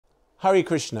Hare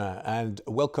Krishna and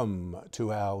welcome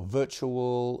to our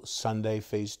virtual Sunday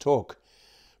Feast Talk,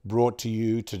 brought to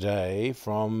you today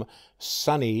from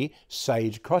sunny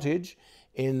Sage Cottage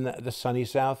in the sunny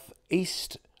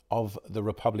southeast of the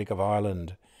Republic of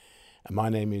Ireland. My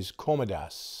name is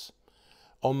Kormadas.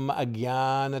 Om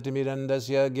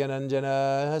Ajnanatimidandasya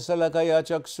Gyananjana Salakaya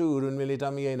Chaksurun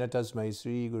Militam Yena Tasmai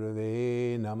Sri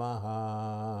Gurave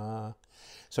Namaha.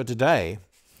 So today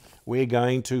we're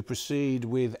going to proceed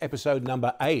with episode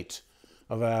number 8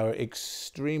 of our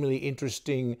extremely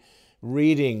interesting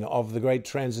reading of The Great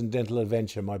Transcendental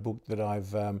Adventure, my book that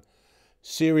I've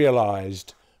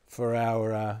serialized for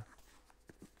our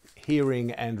hearing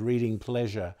and reading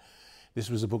pleasure. This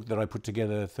was a book that I put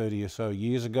together 30 or so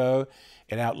years ago.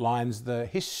 It outlines the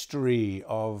history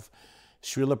of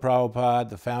Srila Prabhupada,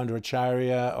 the founder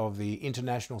Acharya of the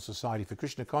International Society for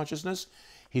Krishna Consciousness,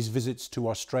 his visits to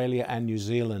Australia and New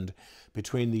Zealand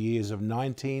between the years of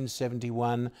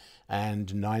 1971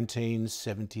 and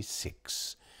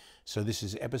 1976. So this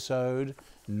is episode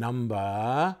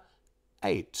number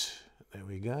 8. There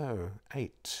we go,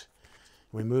 8.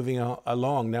 We're moving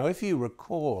along. Now, if you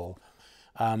recall,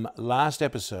 last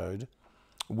episode,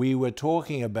 we were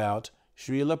talking about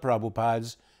Srila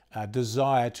Prabhupada's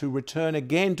desire to return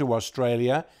again to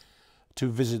Australia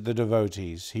to visit the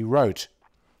devotees. He wrote,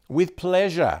 "With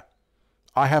pleasure,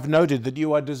 I have noted that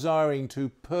you are desiring to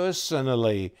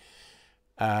personally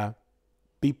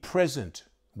be present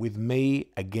with me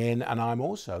again, and I'm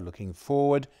also looking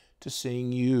forward to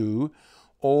seeing you,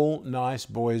 all nice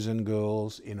boys and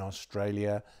girls in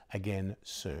Australia, again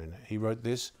soon." He wrote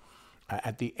this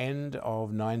at the end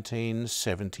of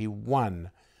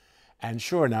 1971. And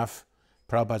sure enough,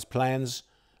 Prabhupada's plans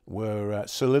were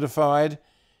solidified,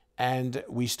 and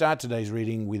we start today's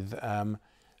reading with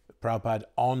Prabhupada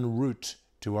en route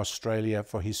to Australia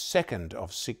for his second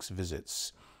of 6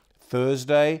 visits.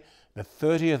 Thursday, the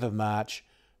 30th of March,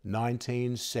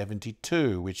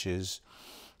 1972, which is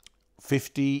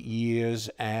 50 years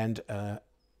and a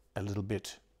little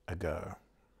bit ago.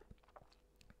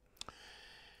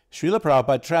 Srila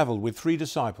Prabhupada travelled with 3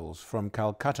 disciples from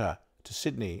Calcutta to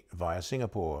Sydney via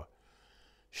Singapore.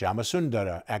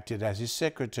 Shyamasundara acted as his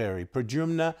secretary,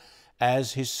 Pradyumna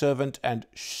as his servant and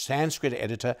Sanskrit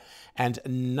editor, and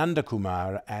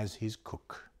Nandakumar as his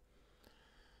cook.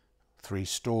 3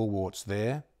 stalwarts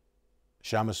there,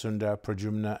 Shyamasundara,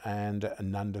 Pradyumna and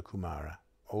Nandakumara,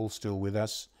 all still with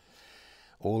us,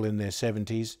 all in their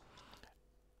 70s.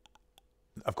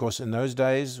 Of course, in those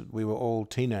days, we were all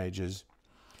teenagers.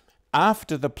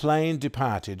 After the plane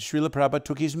departed, Srila Prabhupada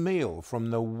took his meal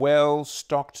from the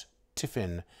well-stocked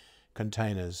tiffin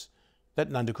containers that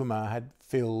Nandakumar had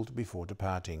filled before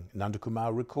departing.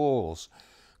 Nandakumar recalls,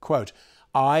 quote,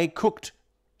 "I cooked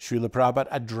Srila Prabhupada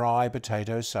a dry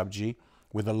potato sabji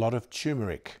with a lot of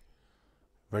turmeric."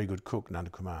 Very good cook,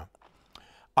 Nandakumar.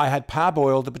 "I had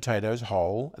parboiled the potatoes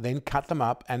whole, then cut them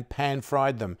up and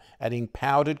pan-fried them, adding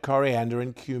powdered coriander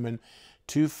and cumin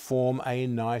to form a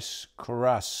nice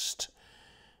crust."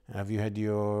 Have you had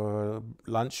your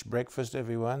lunch, breakfast,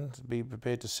 everyone? Be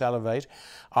prepared to salivate.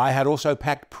 "I had also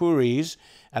packed puris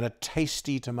and a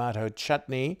tasty tomato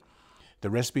chutney, the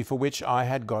recipe for which I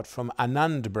had got from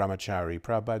Anand Brahmachari,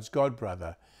 Prabhupada's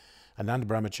godbrother." Anand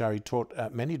Brahmachari taught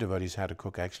many devotees how to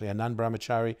cook, actually. Anand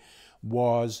Brahmachari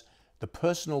was the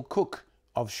personal cook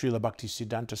of Srila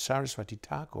Bhaktivedanta Saraswati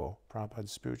Thakur,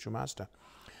 Prabhupada's spiritual master.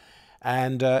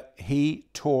 And he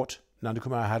taught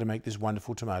Nandakumar how to make this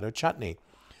wonderful tomato chutney.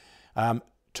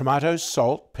 Tomatoes,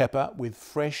 salt, pepper with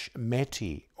fresh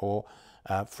methi or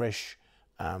fresh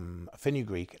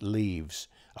fenugreek leaves,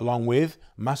 along with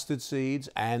mustard seeds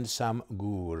and some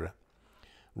gur,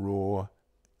 raw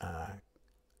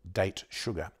date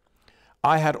sugar.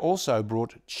 I had also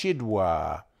brought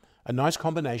chidwa, a nice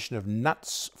combination of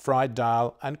nuts, fried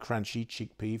dal and crunchy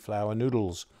chickpea flour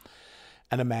noodles,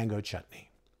 and a mango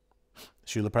chutney.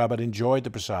 Srila Prabhupada enjoyed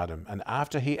the prasadam, and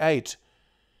after he ate,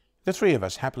 the 3 of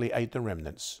us happily ate the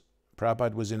remnants.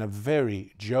 Prabhupada was in a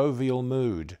very jovial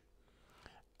mood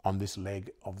on this leg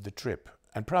of the trip,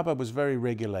 and Prabhupada was very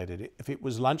regulated. If it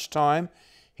was lunchtime,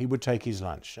 he would take his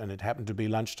lunch, and it happened to be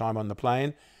lunchtime on the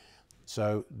plane,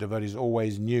 so devotees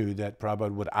always knew that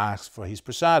Prabhupada would ask for his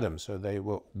prasadam, so they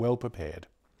were well prepared.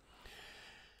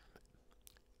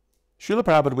 Srila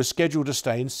Prabhupada was scheduled to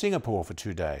stay in Singapore for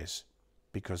 2 days,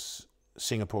 because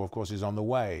Singapore, of course, is on the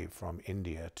way from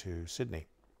India to Sydney.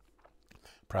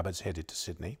 Prabhupada's headed to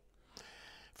Sydney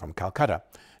from Calcutta.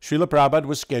 Srila Prabhupada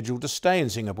was scheduled to stay in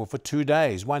Singapore for 2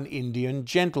 days. One Indian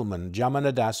gentleman,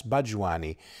 Jamanadas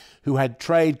Bajwani, who had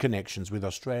trade connections with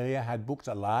Australia, had booked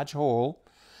a large hall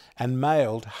and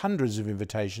mailed hundreds of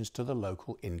invitations to the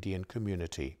local Indian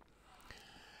community.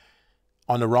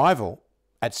 On arrival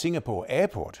at Singapore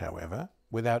airport, however,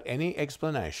 without any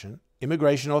explanation,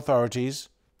 immigration authorities,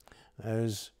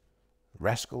 those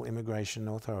rascal immigration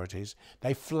authorities,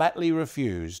 they flatly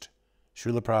refused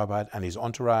Srila Prabhupada and his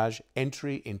entourage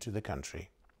entry into the country.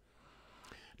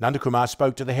 Nandakumar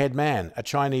spoke to the head man, a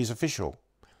Chinese official,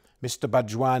 Mr.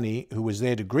 Bajwani, who was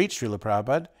there to greet Srila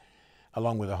Prabhupada,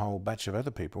 along with a whole batch of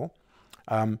other people,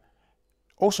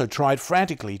 also tried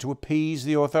frantically to appease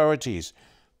the authorities,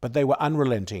 but they were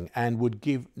unrelenting and would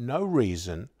give no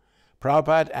reason.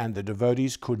 Prabhupada and the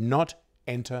devotees could not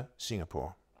enter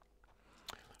Singapore.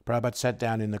 Prabhupada sat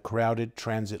down in the crowded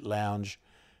transit lounge,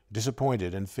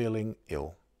 disappointed and feeling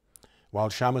ill, while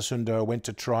Shyamasundar went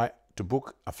to try to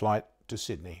book a flight to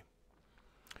Sydney.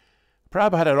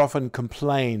 Prabhupada had often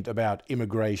complained about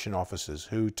immigration officers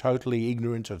who, totally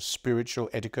ignorant of spiritual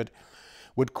etiquette,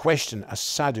 would question a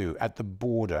sadhu at the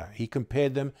border. He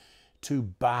compared them to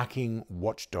barking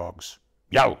watchdogs.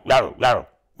 Yo, yo, yo,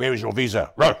 where is your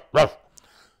visa? Ruff, ruff.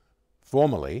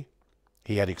 Formerly,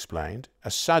 he had explained,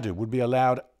 a sadhu would be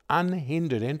allowed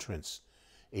unhindered entrance,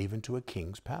 even to a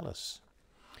king's palace.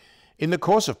 In the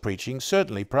course of preaching,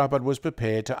 certainly Prabhupada was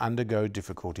prepared to undergo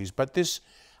difficulties, but this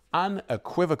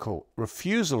unequivocal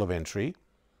refusal of entry,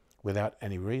 without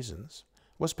any reasons,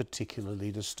 was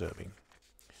particularly disturbing.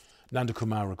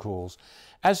 Nandakumar recalls,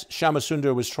 as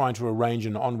Shyamasundar was trying to arrange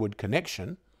an onward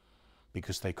connection,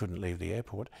 because they couldn't leave the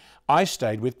airport, I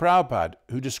stayed with Prabhupada,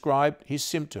 who described his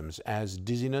symptoms as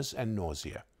dizziness and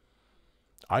nausea.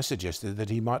 I suggested that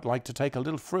he might like to take a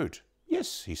little fruit.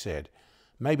 Yes, he said,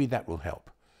 maybe that will help.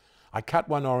 I cut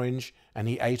one orange and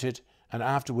he ate it, and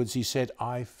afterwards he said,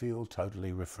 I feel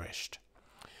totally refreshed.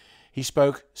 He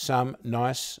spoke some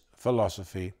nice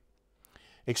philosophy,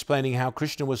 explaining how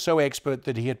Krishna was so expert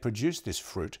that he had produced this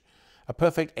fruit, a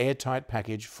perfect airtight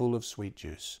package full of sweet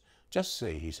juice. Just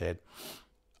see, he said,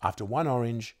 after one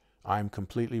orange, I am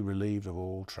completely relieved of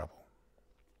all trouble.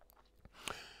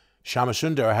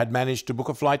 Shyamasundar had managed to book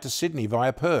a flight to Sydney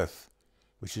via Perth,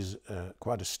 which is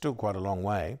still quite a long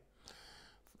way.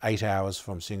 8 hours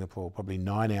from Singapore, probably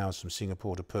 9 hours from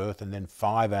Singapore to Perth, and then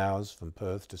 5 hours from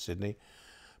Perth to Sydney.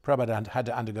 Prabhupada had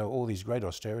to undergo all these great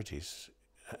austerities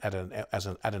at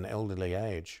an elderly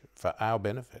age for our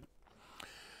benefit.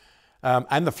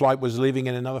 And the flight was leaving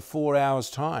in another 4 hours'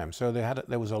 time, so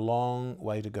there was a long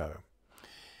way to go.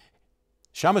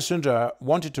 Shyamasundar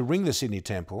wanted to ring the Sydney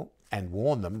temple and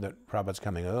warn them that Prabhupada's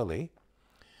coming early,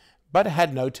 but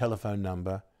had no telephone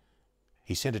number.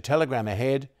 He sent a telegram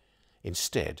ahead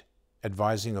instead,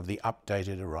 advising of the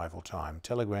updated arrival time.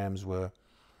 Telegrams were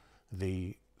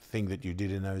the thing that you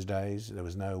did in those days. There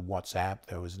was no WhatsApp,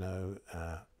 there was no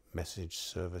message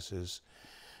services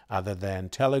other than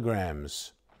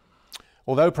telegrams.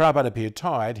 Although Prabhupada appeared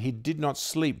tired, he did not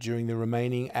sleep during the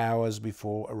remaining hours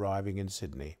before arriving in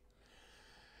Sydney.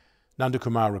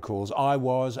 Nandakumar recalls, I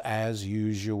was, as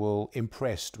usual,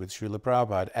 impressed with Srila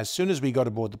Prabhupada. As soon as we got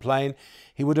aboard the plane,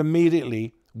 we would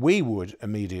immediately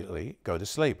go to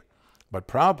sleep. But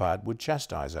Prabhupada would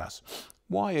chastise us.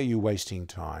 Why are you wasting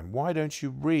time? Why don't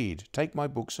you read? Take my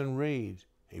books and read,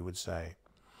 he would say.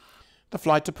 The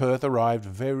flight to Perth arrived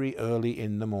very early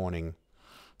in the morning.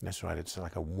 That's right, it's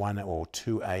like a 1 or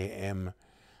 2 a.m.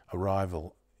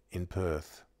 arrival in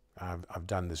Perth. I've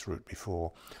done this route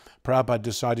before. Prabhupada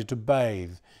decided to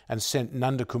bathe and sent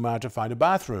Nandakumar to find a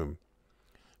bathroom.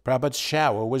 Prabhupada's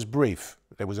shower was brief.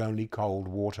 There was only cold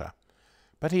water.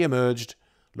 But he emerged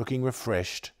looking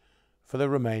refreshed for the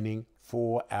remaining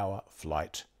 4-hour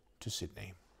flight to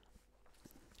Sydney.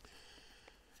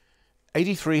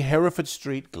 83 Hereford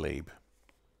Street, Glebe.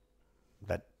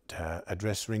 That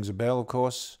address rings a bell, of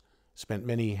course. Spent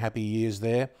many happy years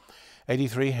there.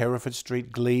 83 Hereford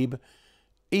Street, Glebe,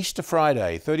 Easter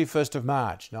Friday, 31st of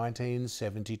March,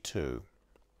 1972.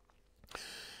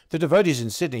 The devotees in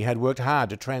Sydney had worked hard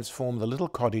to transform the little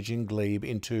cottage in Glebe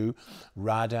into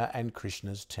Radha and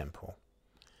Krishna's temple.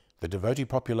 The devotee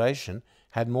population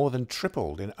had more than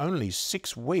tripled in only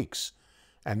 6 weeks,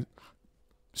 and,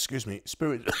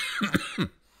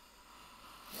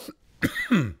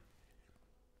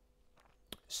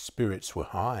 spirits were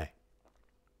high.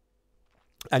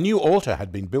 A new altar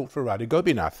had been built for Radha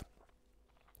Gopinath,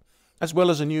 as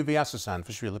well as a new Vyasasan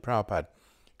for Srila Prabhupada.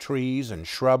 Trees and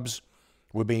shrubs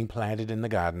were being planted in the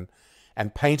garden,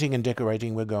 and painting and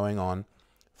decorating were going on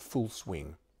full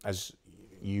swing. As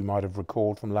you might have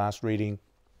recalled from last reading,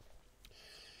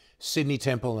 Sydney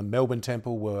Temple and Melbourne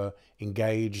Temple were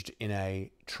engaged in a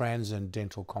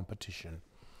transcendental competition.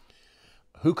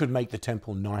 Who could make the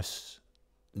temple nicest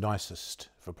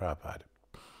for Prabhupada?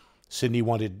 Sydney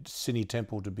wanted Sydney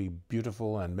temple to be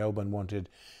beautiful, and Melbourne wanted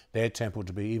their temple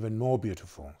to be even more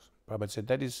beautiful. Prabhupada said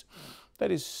that is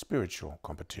spiritual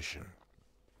competition.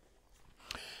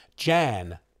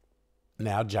 Jan,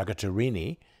 now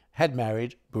Jagatarini, had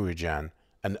married Burijan,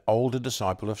 an older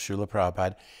disciple of Srila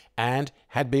Prabhupada, and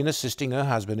had been assisting her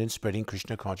husband in spreading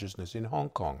Krishna consciousness in Hong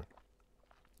Kong.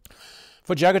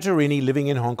 For Jagatarini, living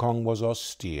in Hong Kong was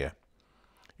austere.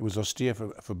 It was austere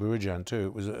for Burijan too.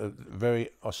 It was a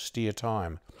very austere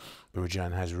time.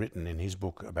 Burijan has written in his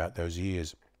book about those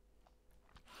years.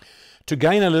 To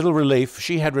gain a little relief,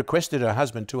 she had requested her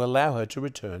husband to allow her to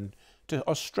return to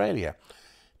Australia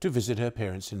to visit her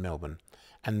parents in Melbourne,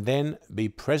 and then be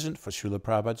present for Srila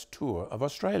Prabhupada's tour of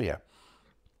Australia.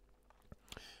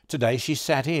 Today she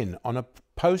sat in on a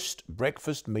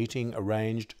post-breakfast meeting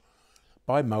arranged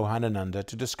by Mohanananda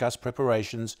to discuss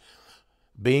preparations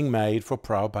being made for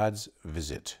Prabhupada's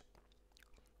visit,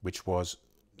 which was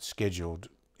scheduled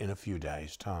in a few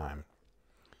days' time.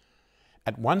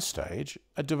 At one stage,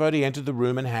 a devotee entered the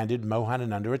room and handed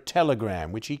Mohanananda a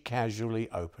telegram, which he casually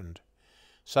opened.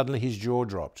 Suddenly his jaw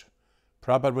dropped.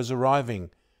 Prabhupada was arriving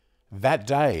that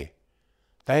day.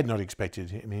 They had not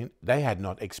expected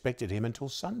him until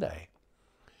Sunday.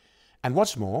 And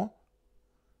what's more,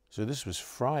 so this was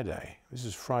Friday. This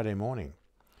is Friday morning.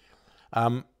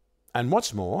 And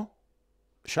what's more,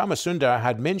 Shyamasundar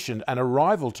had mentioned an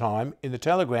arrival time in the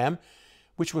telegram,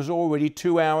 which was already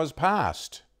 2 hours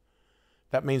past.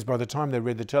 That means by the time they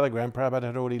read the telegram, Prabhupada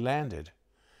had already landed.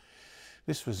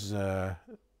 This was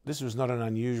not an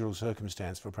unusual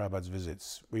circumstance for Prabhupada's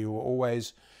visits. We were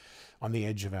always on the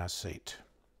edge of our seat.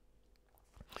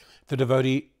 The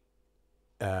devotee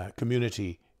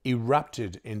community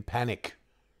erupted in panic.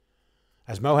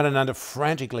 As Mohanananda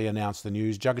frantically announced the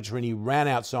news, Jagatarini ran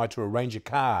outside to arrange a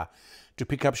car to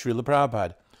pick up Srila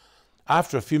Prabhupada.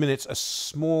 After a few minutes, a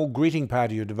small greeting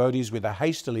party of devotees with a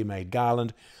hastily made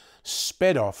garland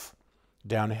sped off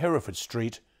down Hereford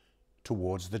Street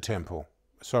towards the temple.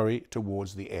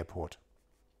 Towards the airport.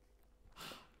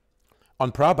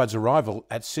 On Prabhupada's arrival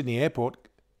at Sydney Airport,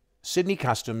 Sydney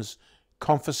Customs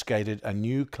confiscated a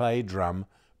new clay drum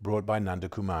brought by Nanda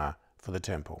Kumar for the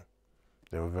temple.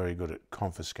 They were very good at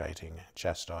confiscating,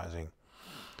 chastising.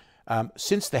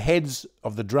 Since the heads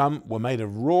of the drum were made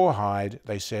of rawhide,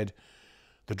 they said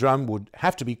the drum would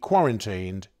have to be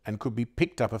quarantined and could be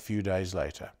picked up a few days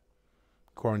later.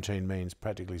 Quarantine means,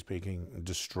 practically speaking,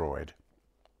 destroyed.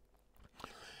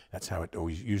 That's how it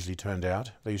always usually turned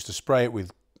out. They used to spray it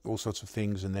with all sorts of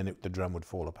things, and then the drum would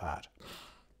fall apart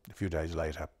a few days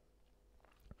later.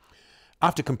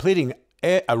 After completing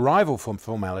arrival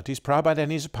formalities, Prabhupada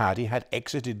and his party had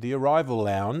exited the arrival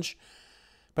lounge,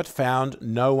 but found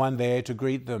no one there to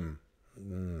greet them.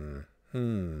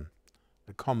 The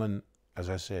common, as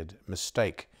I said,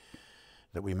 mistake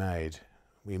that we made.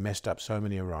 We messed up so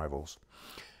many arrivals.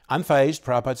 Unfazed,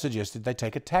 Prabhupada suggested they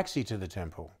take a taxi to the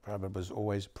temple. Prabhupada was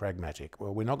always pragmatic.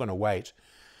 Well, we're not going to wait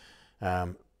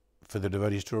for the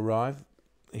devotees to arrive.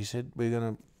 He said, we're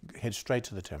going to head straight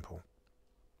to the temple.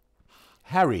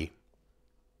 Harry,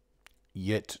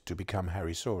 yet to become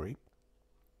Harry Sori,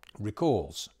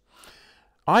 recalls,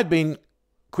 I'd been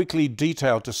quickly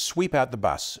detailed to sweep out the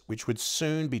bus, which would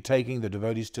soon be taking the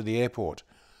devotees to the airport.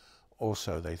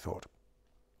 Also, they thought.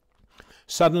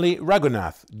 Suddenly,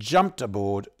 Raghunath jumped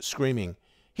aboard, screaming,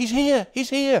 "He's here! He's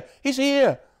here! He's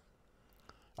here!"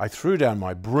 I threw down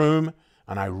my broom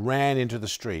and I ran into the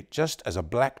street, just as a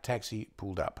black taxi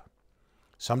pulled up.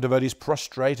 Some devotees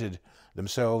prostrated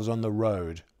themselves on the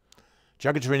road.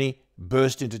 Jagatarini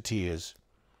burst into tears.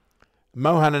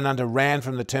 Mohanananda ran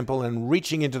from the temple and,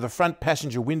 reaching into the front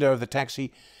passenger window of the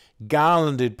taxi,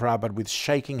 garlanded Prabhupada with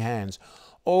shaking hands.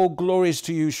 "All glories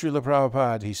to you, Srila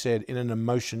Prabhupada," he said in an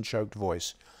emotion-choked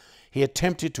voice. He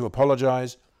attempted to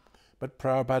apologize, but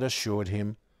Prabhupada assured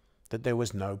him that there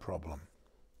was no problem.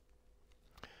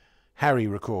 Harry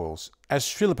recalls, as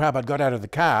Srila Prabhupada got out of the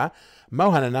car,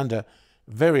 Mohanananda,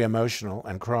 very emotional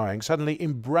and crying, suddenly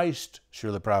embraced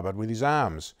Srila Prabhupada with his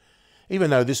arms. Even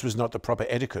though this was not the proper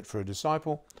etiquette for a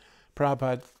disciple,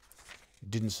 Prabhupada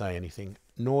didn't say anything,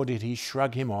 nor did he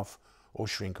shrug him off or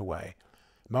shrink away.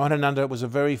 Mohanananda was a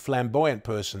very flamboyant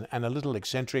person and a little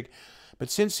eccentric, but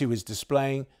since he was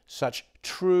displaying such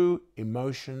true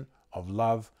emotion of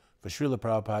love for Srila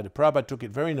Prabhupada, Prabhupada took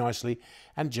it very nicely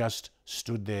and just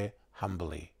stood there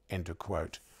humbly. End of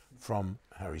quote from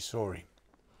Hari Sori.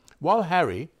 While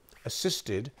Hari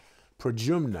assisted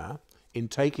Pradyumna in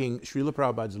taking Srila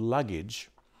Prabhupada's luggage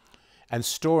and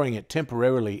storing it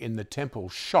temporarily in the temple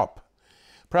shop,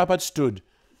 Prabhupada stood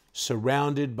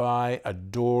surrounded by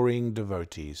adoring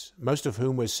devotees, most of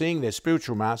whom were seeing their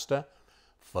spiritual master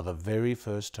for the very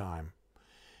first time.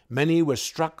 Many were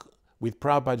struck with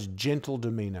Prabhupada's gentle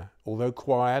demeanour. Although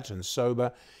quiet and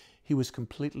sober, he was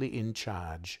completely in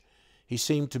charge. He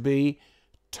seemed to be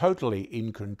totally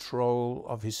in control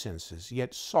of his senses,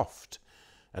 yet soft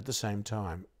at the same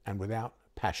time and without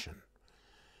passion.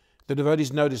 The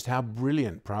devotees noticed how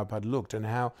brilliant Prabhupada looked and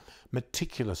how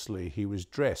meticulously he was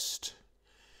dressed.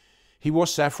 He wore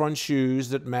saffron shoes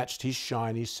that matched his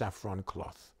shiny saffron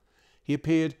cloth. He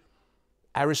appeared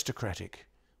aristocratic,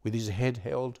 with his head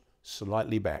held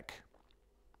slightly back.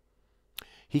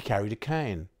 He carried a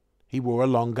cane. He wore a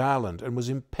long garland and was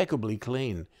impeccably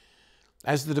clean.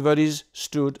 As the devotees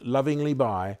stood lovingly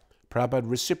by, Prabhupada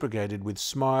reciprocated with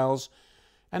smiles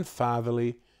and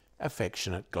fatherly,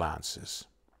 affectionate glances.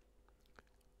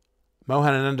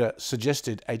 Mohanananda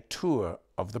suggested a tour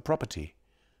of the property.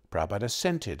 Prabhupada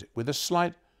assented with a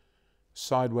slight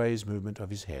sideways movement of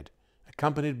his head,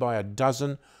 accompanied by a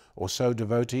dozen or so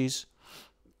devotees.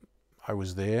 I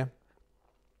was there.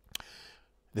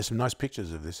 There's some nice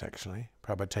pictures of this, actually.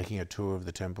 Prabhupada taking a tour of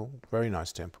the temple. Very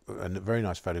nice temple, very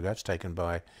nice photographs taken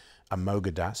by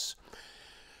Amogadas.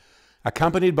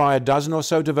 Accompanied by a dozen or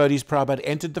so devotees, Prabhupada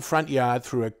entered the front yard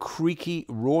through a creaky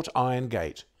wrought iron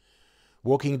gate.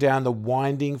 Walking down the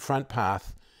winding front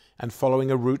path and following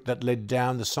a route that led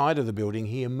down the side of the building,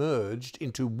 he emerged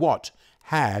into what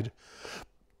had,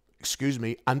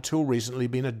 until recently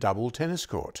been a double tennis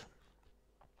court.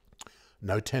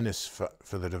 No tennis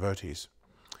for the devotees.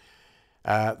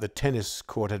 The tennis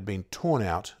court had been torn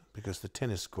out because the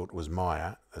tennis court was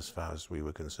Maya, as far as we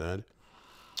were concerned.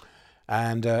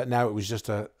 And now it was just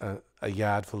a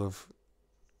yard full of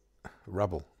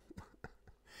rubble.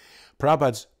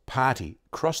 Prabhupada's party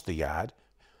crossed the yard,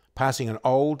 passing an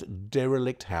old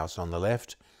derelict house on the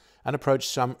left, and approached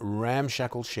some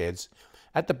ramshackle sheds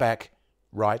at the back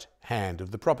right hand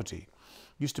of the property.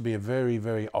 Used to be a very,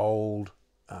 very old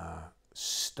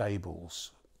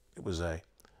stables. It was a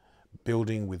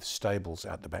building with stables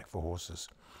out the back for horses.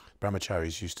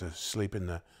 Brahmacharis used to sleep in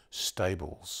the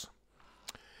stables.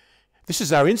 "This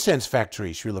is our incense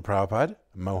factory, Srila Prabhupada,"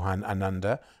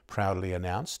 Mohanananda proudly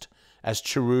announced, as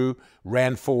Charu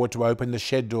ran forward to open the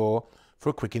shed door for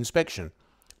a quick inspection.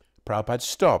 Prabhupada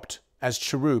stopped as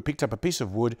Charu picked up a piece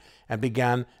of wood and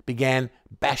began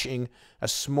bashing a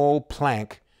small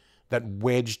plank that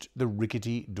wedged the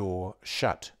rickety door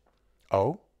shut.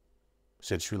 "Oh,"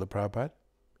 said Srila Prabhupada,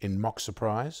 in mock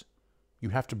surprise, "you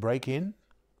have to break in?"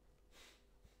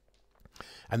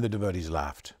 And the devotees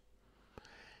laughed.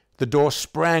 The door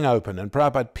sprang open and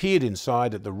Prabhupada peered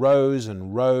inside at the rows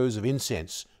and rows of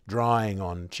incense drying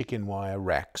on chicken wire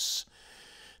racks.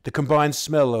 The combined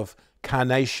smell of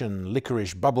carnation,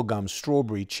 licorice, bubblegum,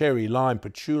 strawberry, cherry, lime,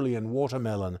 patchouli and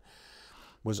watermelon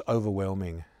was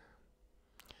overwhelming.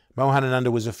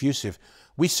 Mohanananda was effusive.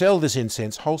 "We sell this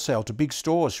incense wholesale to big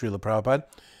stores, Srila Prabhupada.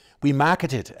 We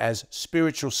market it as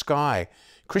spiritual sky.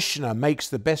 Krishna makes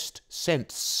the best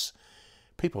scents.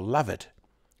 People love it."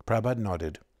 Prabhupada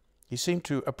nodded. He seemed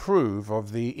to approve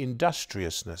of the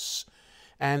industriousness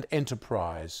and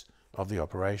enterprise of the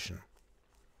operation.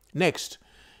 Next,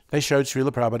 they showed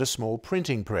Srila Prabhupada a small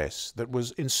printing press that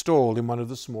was installed in one of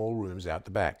the small rooms out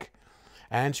the back.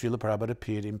 And Srila Prabhupada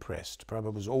appeared impressed.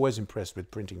 Prabhupada was always impressed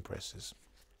with printing presses.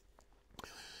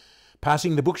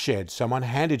 Passing the bookshed, someone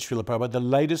handed Srila Prabhupada the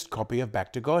latest copy of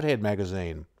Back to Godhead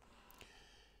magazine.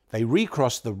 They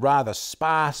recrossed the rather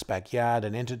sparse backyard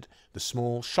and entered the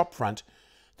small shop front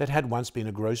that had once been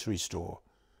a grocery store,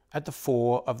 at the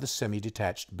fore of the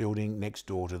semi-detached building next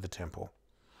door to the temple.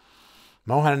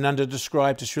 Mohanananda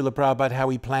described to Srila Prabhupada how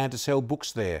he planned to sell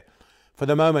books there. For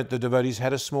the moment, the devotees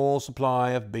had a small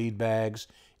supply of bead bags,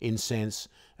 incense,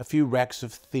 a few racks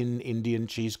of thin Indian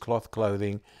cheesecloth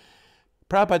clothing.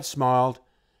 Prabhupada smiled,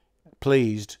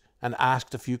 pleased, and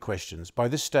asked a few questions. By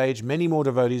this stage, many more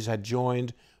devotees had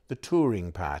joined the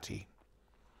touring party.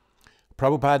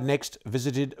 Prabhupada next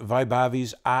visited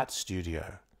Vaibhavi's art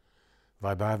studio.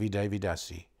 Vaibhavi Devi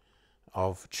Dasi,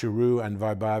 of Charu and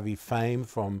Vaibhavi fame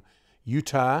from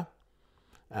Utah,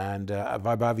 and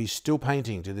Vaibhavi is still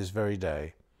painting to this very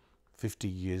day, 50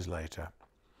 years later.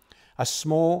 A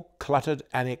small, cluttered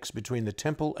annex between the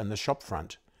temple and the shop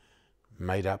front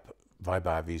made up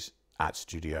Vaibhavi's art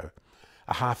studio.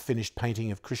 A half-finished painting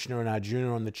of Krishna and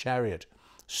Arjuna on the chariot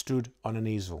stood on an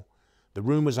easel. The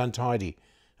room was untidy,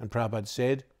 and Prabhupada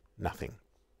said nothing.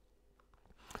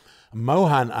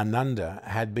 Mohanananda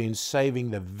had been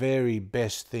saving the very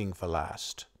best thing for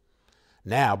last.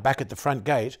 Now, back at the front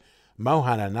gate,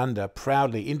 Mohanananda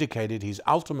proudly indicated his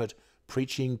ultimate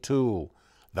preaching tool,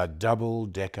 the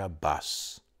double-decker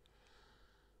bus.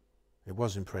 It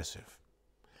was impressive.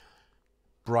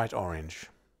 Bright orange,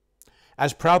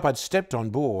 As Prabhupada stepped on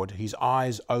board, his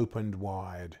eyes opened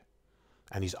wide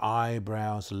and his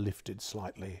eyebrows lifted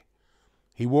slightly.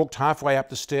 He walked halfway up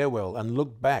the stairwell and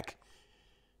looked back.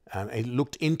 He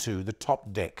looked into the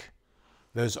top deck.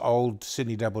 Those old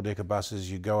Sydney double-decker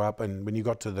buses, you go up, and when you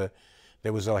got to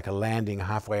there was like a landing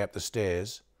halfway up the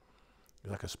stairs,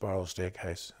 like a spiral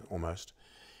staircase almost,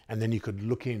 and then you could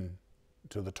look in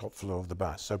to the top floor of the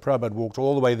bus. So Prabhupada walked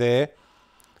all the way there.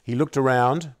 He looked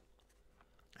around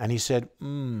and he said,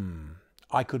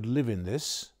 I could live in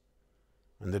this.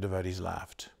 And the devotees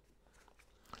laughed.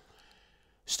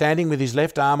 Standing with his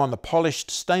left arm on the polished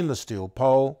stainless steel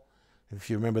pole, if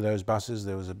you remember those buses,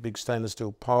 there was a big stainless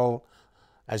steel pole.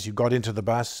 As you got into the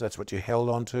bus, that's what you held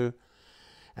onto.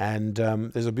 And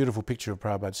there's a beautiful picture of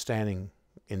Prabhupada standing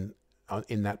in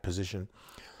that position.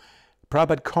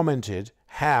 Prabhupada commented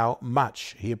how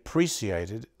much he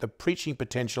appreciated the preaching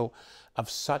potential of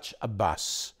such a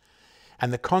bus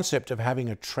and the concept of having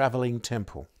a travelling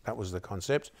temple. That was the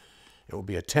concept. It would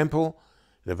be a temple.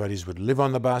 The devotees would live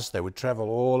on the bus. They would travel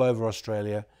all over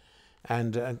Australia.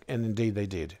 And indeed they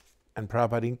did. And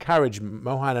Prabhupada encouraged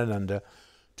Mohanananda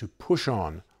to push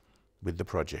on with the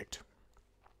project.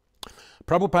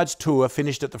 Prabhupada's tour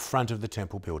finished at the front of the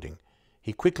temple building.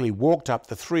 He quickly walked up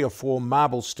the 3 or 4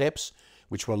 marble steps,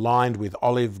 which were lined with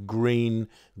olive green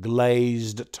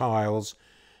glazed tiles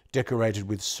decorated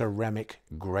with ceramic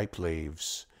grape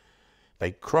leaves.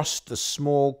 They crossed the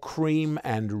small cream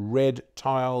and red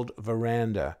tiled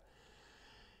veranda.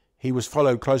 He was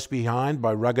followed close behind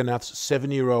by Raghunath's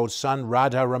 7-year-old son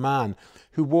Radha Raman,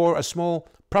 who wore a small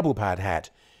Prabhupada hat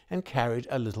and carried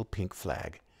a little pink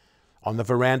flag. On the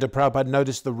veranda, Prabhupada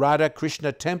noticed the Radha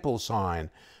Krishna temple sign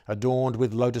adorned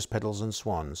with lotus petals and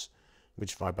swans,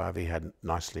 which Vaibhavi had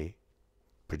nicely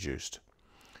produced.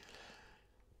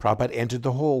 Prabhupada entered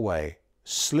the hallway.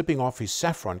 Slipping off his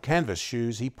saffron canvas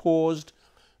shoes, he paused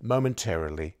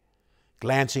momentarily,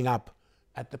 glancing up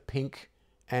at the pink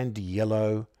and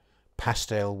yellow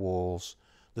pastel walls,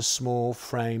 the small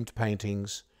framed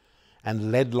paintings,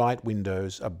 and lead-light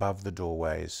windows above the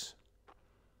doorways.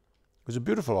 It was a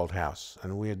beautiful old house,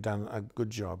 and we had done a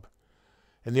good job.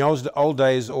 In the old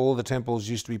days, all the temples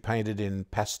used to be painted in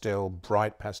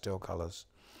bright pastel colours.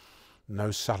 No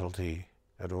subtlety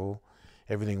at all.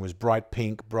 Everything was bright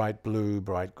pink, bright blue,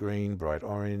 bright green, bright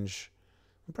orange.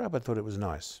 And Prabhupada thought it was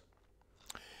nice.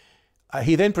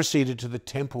 He then proceeded to the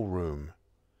temple room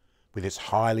with its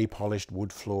highly polished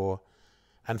wood floor,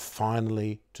 and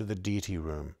finally to the deity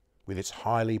room with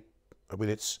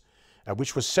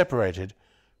which was separated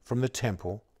from the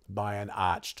temple by an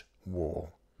arched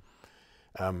wall.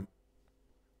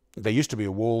 There used to be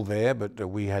a wall there, but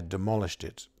we had demolished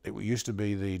it. It used to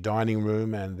be the dining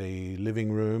room and the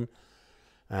living room,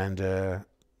 and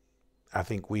I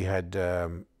think we had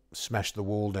smashed the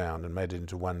wall down and made it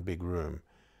into one big room,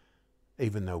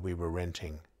 even though we were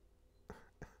renting.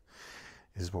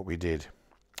 Is what we did.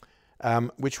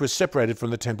 Which was separated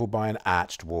from the temple by an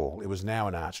arched wall. It was now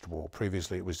an arched wall.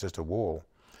 Previously it was just a wall.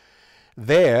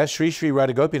 There, Sri Sri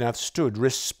Radha Gopinath stood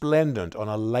resplendent on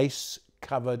a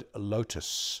lace-covered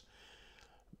lotus,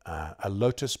 a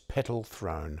lotus petal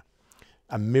throne,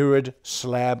 a mirrored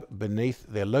slab beneath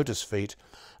their lotus feet.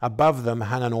 Above them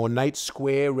hung an ornate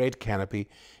square red canopy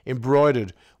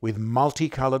embroidered with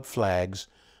multicoloured flags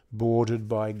bordered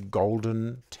by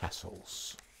golden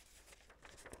tassels.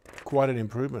 Quite an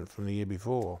improvement from the year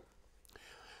before.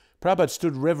 Prabhupada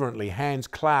stood reverently, hands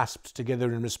clasped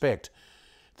together in respect.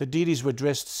 The deities were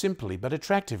dressed simply but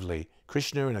attractively,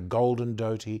 Krishna in a golden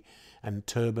dhoti and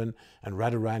turban, and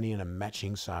Radharani in a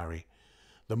matching sari.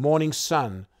 The morning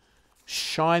sun,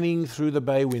 shining through the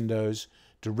bay windows,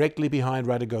 directly behind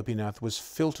Radha Gopinath, was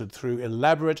filtered through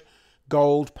elaborate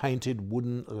gold-painted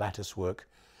wooden latticework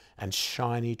and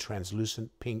shiny translucent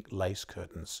pink lace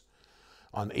curtains.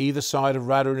 On either side of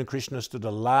Radha and Krishna stood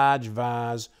a large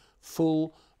vase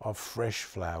full of fresh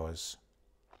flowers.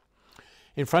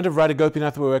 In front of Radha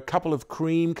Gopinath were a couple of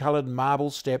cream-coloured marble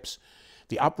steps,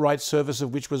 the upright surface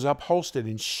of which was upholstered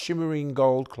in shimmering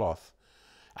gold cloth.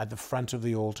 At the front of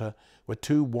the altar were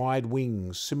 2 wide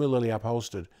wings, similarly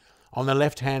upholstered. On the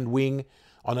left-hand wing,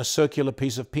 on a circular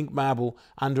piece of pink marble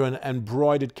under an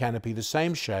embroidered canopy, the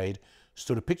same shade,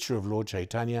 stood a picture of Lord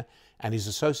Chaitanya and his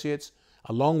associates,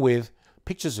 along with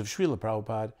pictures of Srila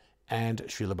Prabhupada and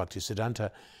Srila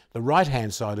Bhaktivedanta. The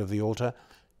right-hand side of the altar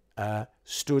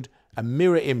stood a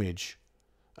mirror image.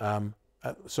 The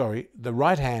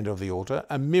right hand of the altar,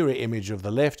 a mirror image of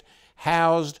the left,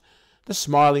 housed the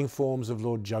smiling forms of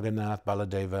Lord Jagannath,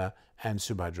 Baladeva, and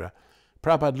Subhadra.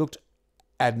 Prabhupada looked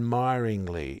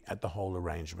admiringly at the whole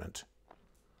arrangement.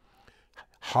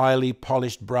 highly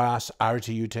polished brass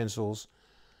arati utensils.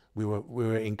 We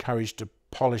were encouraged to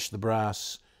polish the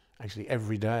brass actually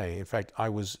every day. In fact, I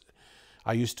was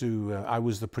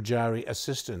the Pujari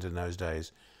assistant in those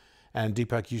days, and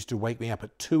Deepak used to wake me up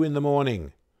at 2 in the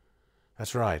morning.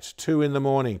 That's right, 2 in the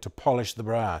morning to polish the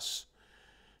brass.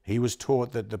 He was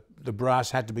taught that the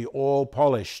brass had to be all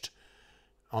polished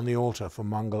on the altar for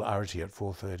Mangal Arati at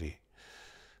 4:30.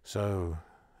 So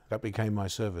that became my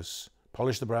service.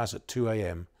 Polish the brass at 2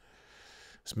 a.m.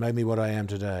 It's made me what I am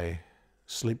today,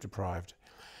 sleep deprived.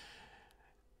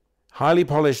 Highly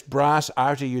polished brass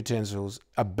arati utensils,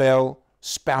 a bell,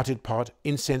 spouted pot,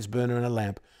 incense burner and a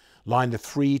lamp lined the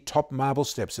 3 top marble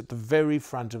steps at the very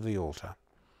front of the altar.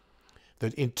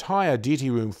 The entire deity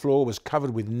room floor was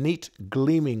covered with neat,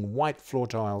 gleaming white floor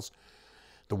tiles.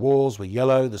 The walls were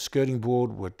yellow, the skirting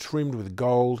board were trimmed with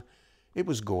gold. It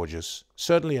was gorgeous,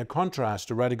 certainly a contrast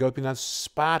to Radha Gopinath's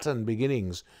Spartan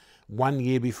beginnings 1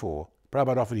 year before.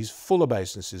 Prabhupada offered his full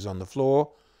obeisances on the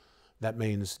floor. That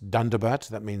means dandabat,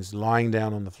 that means lying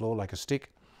down on the floor like a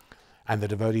stick, and the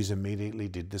devotees immediately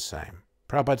did the same.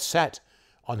 Prabhupada sat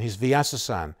on his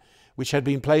Vyasasan, which had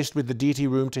been placed with the deity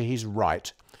room to his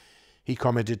right. He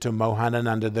commented to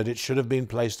Mohanananda that it should have been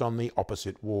placed on the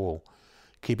opposite wall,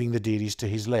 keeping the deities to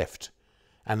his left,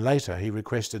 and later he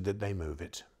requested that they move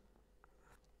it.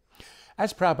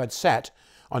 As Prabhupada sat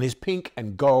on his pink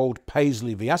and gold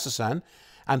paisley Vyasasan,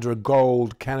 under a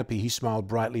gold canopy, he smiled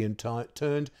brightly and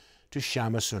turned to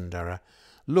Shyamasundara.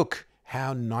 Look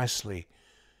how nicely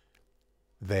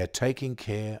they're taking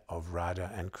care of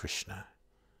Radha and Krishna.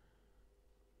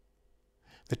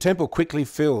 The temple quickly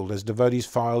filled as devotees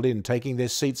filed in, taking their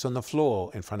seats on the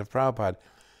floor in front of Prabhupada,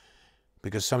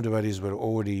 because some devotees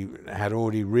had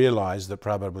already realized that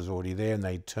Prabhupada was already there, and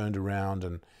they turned around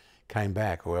and came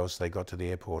back, or else they got to the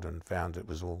airport and found it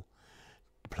was all,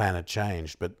 the plan had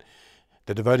changed. But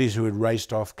the devotees who had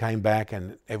raced off came back,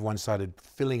 and everyone started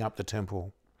filling up the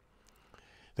temple.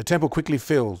 The temple quickly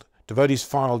filled. Devotees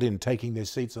filed in, taking their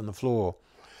seats on the floor.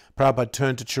 Prabhupada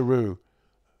turned to Charu.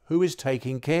 "Who is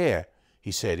taking care?"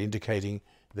 he said, indicating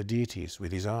the deities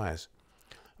with his eyes.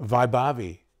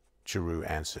 "Vaibhavi," Charu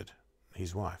answered,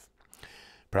 his wife.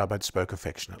 Prabhupada spoke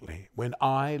affectionately. "When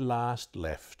I last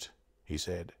left," he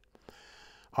said,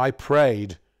 "I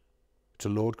prayed to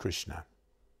Lord Krishna.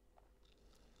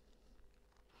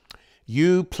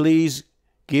 You please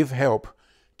give help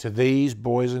to these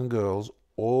boys and girls,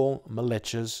 all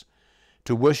malechas,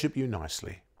 to worship you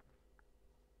nicely.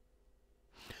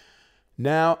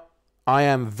 Now, I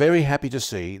am very happy to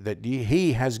see that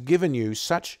he has given you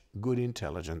such good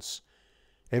intelligence.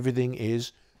 Everything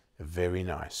is very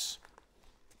nice."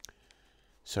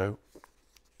 So,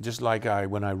 just like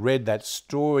when I read that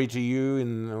story to you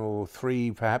in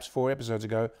 3, perhaps 4 episodes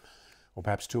ago, or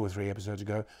perhaps 2 or 3 episodes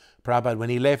ago, Prabhupada, when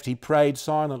he left, he prayed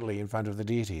silently in front of the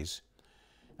deities.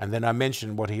 And then I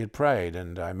mentioned what he had prayed,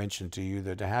 and I mentioned to you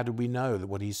that how did we know that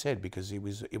what he said, because it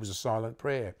was a silent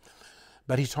prayer.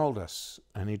 But he told us,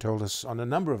 and he told us on a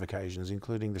number of occasions,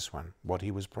 including this one, what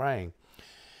he was praying.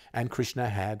 And Krishna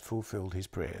had fulfilled his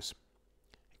prayers.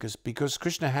 Because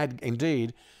Krishna had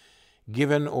indeed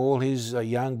given all his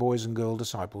young boys and girl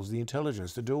disciples the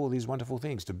intelligence to do all these wonderful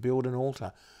things, to build an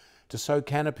altar, to sew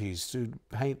canopies, to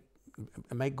paint,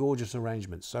 make gorgeous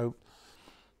arrangements. So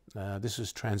this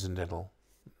is transcendental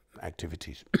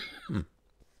activities.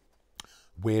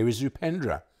 "Where is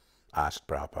Upendra?" asked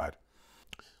Prabhupada.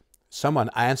 Someone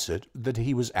answered that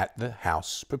he was at the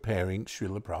house preparing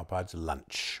Srila Prabhupada's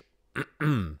lunch.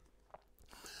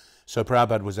 So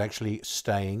Prabhupada was actually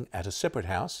staying at a separate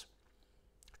house,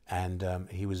 and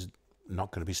he was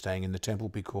not going to be staying in the temple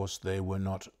because there were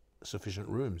not sufficient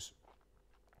rooms.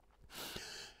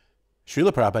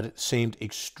 Srila Prabhupada seemed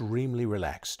extremely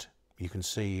relaxed. You can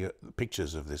see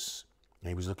pictures of this.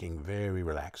 He was looking very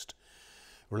relaxed,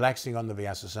 relaxing on the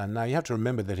Vyasasan. Now, you have to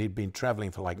remember that he'd been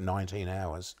traveling for like 19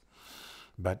 hours,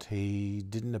 but he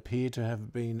didn't appear to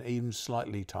have been even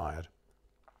slightly tired.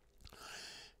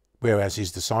 Whereas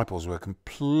his disciples were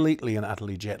completely and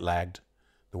utterly jet-lagged.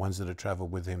 The ones that had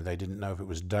traveled with him, they didn't know if it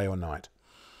was day or night.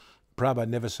 Prabhupada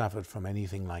never suffered from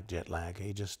anything like jet lag.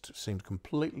 He just seemed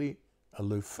completely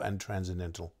aloof and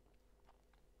transcendental.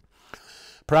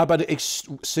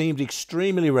 Prabhupada seemed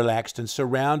extremely relaxed and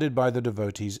surrounded by the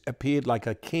devotees, appeared like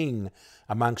a king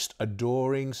amongst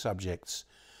adoring subjects,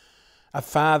 a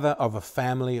father of a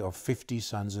family of 50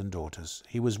 sons and daughters.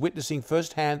 He was witnessing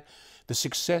firsthand the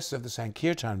success of the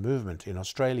Sankirtan movement in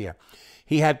Australia.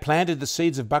 He had planted the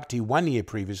seeds of bhakti 1 year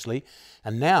previously,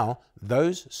 and now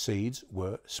those seeds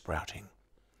were sprouting.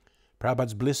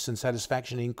 Prabhupada's bliss and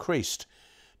satisfaction increased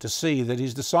to see that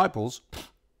his disciples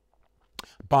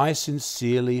By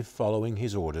sincerely following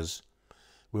his orders,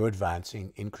 we were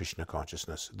advancing in Krishna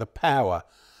consciousness. The power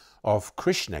of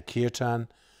Krishna Kirtan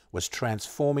was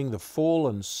transforming the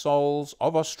fallen souls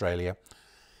of Australia.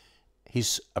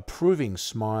 His approving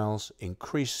smiles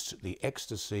increased the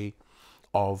ecstasy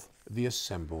of the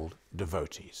assembled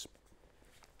devotees.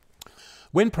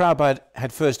 When Prabhupada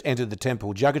had first entered the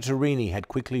temple, Jagatarini had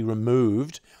quickly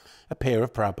removed a pair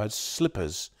of Prabhupada's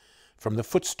slippers from the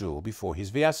footstool before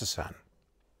his Vyasasan.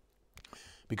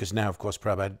 Because now, of course,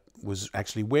 Prabhupada was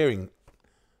actually wearing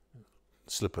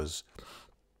slippers.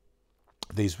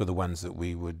 These were the ones that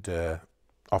we would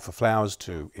offer flowers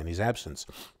to in his absence.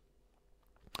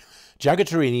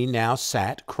 Jagatarini now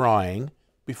sat crying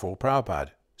before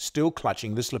Prabhupada, still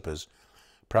clutching the slippers.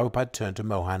 Prabhupada turned to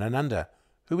Mohanananda.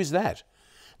 "Who is that?"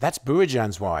 "That's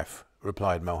Burijan's wife,"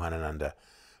 replied Mohanananda.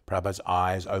 Prabhupada's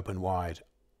eyes opened wide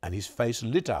and his face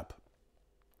lit up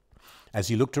as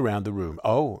he looked around the room.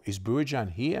 "Oh, is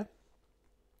Burijan here?"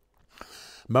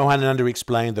 Mohanananda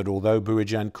explained that although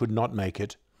Burijan could not make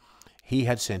it, he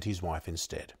had sent his wife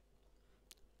instead.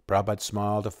 Prabhupada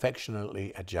smiled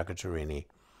affectionately at Jagatarini.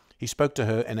 He spoke to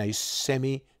her in a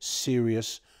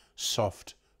semi-serious,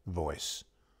 soft voice.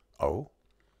 "Oh,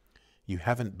 you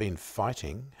haven't been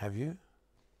fighting, have you?"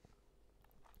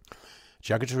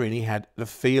 Jagatarini had the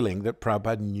feeling that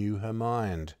Prabhupada knew her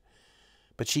mind,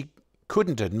 but she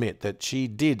couldn't admit that she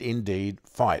did indeed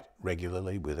fight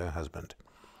regularly with her husband.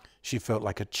 She felt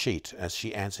like a cheat as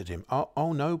she answered him,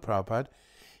 Oh no, Prabhupada.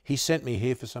 He sent me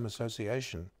here for some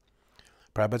association."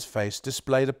 Prabhupada's face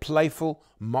displayed a playful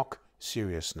mock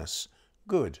seriousness.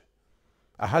 "Good.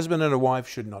 A husband and a wife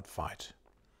should not fight."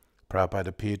 Prabhupada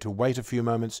appeared to wait a few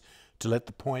moments to let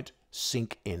the point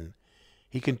sink in.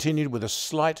 He continued with a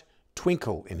slight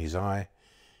twinkle in his eye,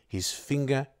 his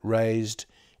finger raised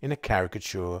in a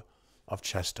caricature of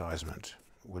chastisement.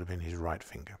 It would have been his right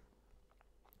finger.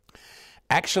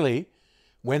 "Actually,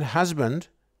 when husband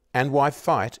and wife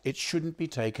fight, it shouldn't be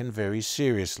taken very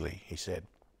seriously," he said.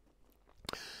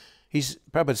 He's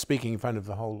Prabhupada speaking in front of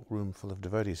the whole room full of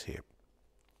devotees here.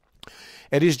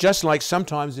 "It is just like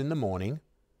sometimes in the morning,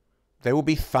 there will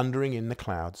be thundering in the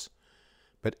clouds,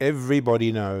 but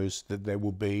everybody knows that there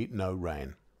will be no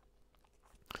rain."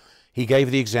 He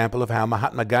gave the example of how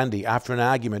Mahatma Gandhi, after an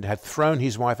argument, had thrown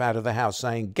his wife out of the house,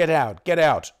 saying, "Get out, get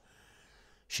out."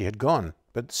 She had gone,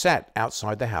 but sat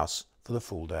outside the house for the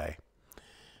full day.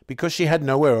 Because she had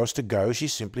nowhere else to go, she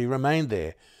simply remained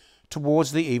there.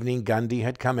 Towards the evening, Gandhi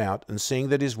had come out, and seeing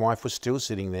that his wife was still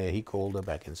sitting there, he called her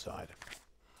back inside.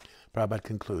 Prabhupada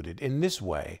concluded, in this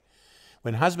way,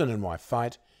 when husband and wife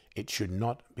fight, it should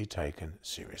not be taken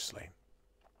seriously.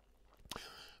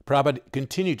 Prabhupada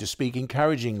continued to speak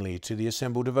encouragingly to the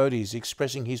assembled devotees,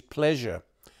 expressing his pleasure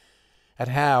at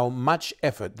how much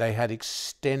effort they had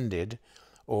extended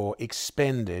or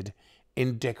expended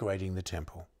in decorating the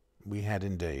temple. We had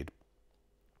indeed.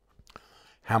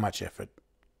 How much effort?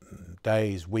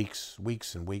 Days, weeks and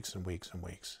weeks and weeks and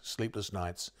weeks. Sleepless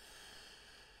nights.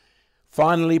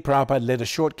 Finally, Prabhupada led a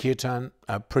short kirtan,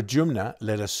 Pradyumna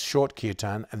led a short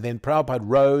kirtan, and then Prabhupada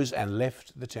rose and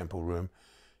left the temple room,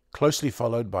 closely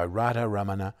followed by Radha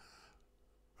Ramana,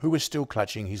 who was still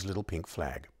clutching his little pink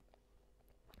flag.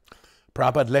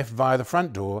 Prabhupada left via the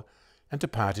front door and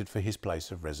departed for his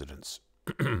place of residence.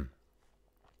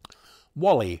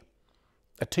 Wally,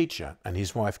 a teacher, and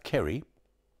his wife Kerry,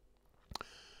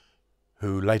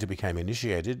 who later became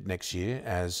initiated next year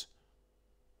as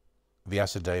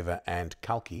Vyasadeva and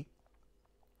Kalki.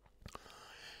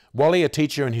 Wally, a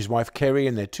teacher, and his wife Kerry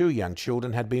and their 2 young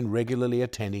children had been regularly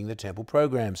attending the temple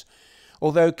programs.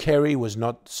 Although Kerry was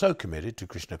not so committed to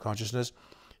Krishna consciousness,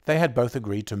 they had both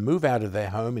agreed to move out of their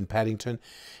home in Paddington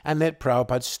and let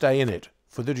Prabhupada stay in it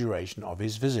for the duration of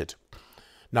his visit.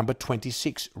 Number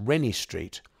 26 Rennie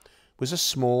Street was a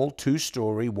small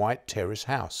 2-story white terrace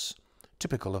house,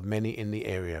 typical of many in the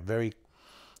area, very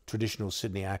traditional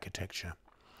Sydney architecture.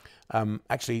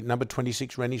 Actually, number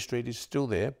 26 Rennie Street is still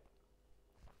there.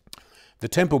 The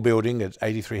temple building at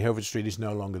 83 Hereford Street is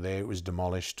no longer there. It was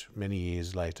demolished many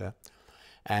years later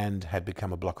and had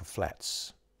become a block of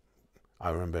flats. I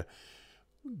remember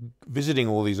visiting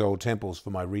all these old temples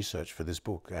for my research for this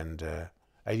book, and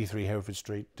 83 Hereford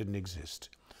Street didn't exist.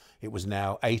 It was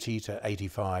now 80 to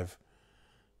 85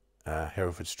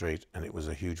 Hereford Street, and it was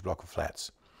a huge block of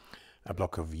flats, a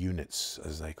block of units,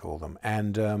 as they call them.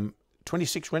 And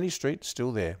 26 Rennie Street,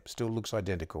 still there, still looks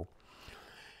identical.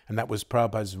 And that was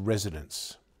Prabhupada's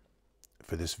residence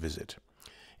for this visit.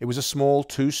 It was a small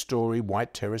 2-story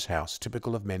white terrace house,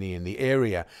 typical of many in the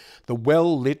area. The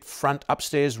well-lit front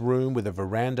upstairs room with a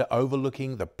veranda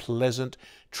overlooking the pleasant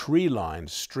tree-lined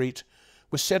street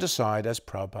was set aside as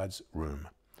Prabhupada's room.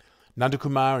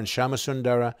 Nandakumar and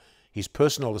Shyamasundara, his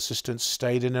personal assistants,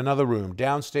 stayed in another room.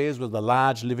 Downstairs was a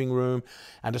large living room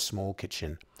and a small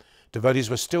kitchen. Devotees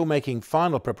were still making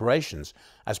final preparations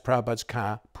as Prabhupada's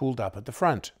car pulled up at the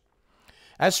front.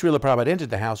 As Srila Prabhupada entered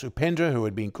the house, Upendra, who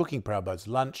had been cooking Prabhupada's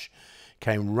lunch,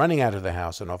 came running out of the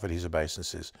house and offered his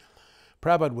obeisances.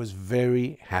 Prabhupada was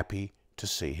very happy to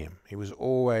see him. He was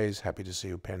always happy to see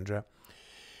Upendra.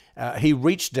 He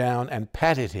reached down and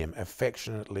patted him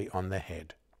affectionately on the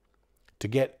head. To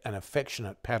get an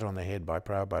affectionate pat on the head by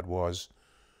Prabhupada was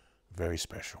very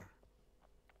special.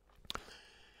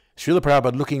 Srila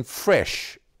Prabhupada, looking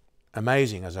fresh,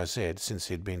 amazing, as I said, since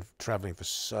he'd been traveling for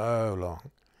so long,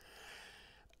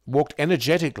 walked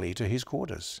energetically to his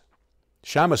quarters.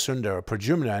 Shyamasundara,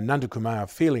 Pradyumna and Nandakumar,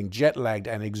 feeling jet-lagged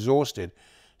and exhausted,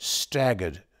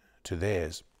 staggered to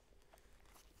theirs.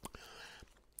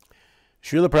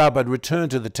 Srila Prabhupada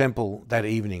returned to the temple that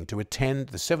evening to attend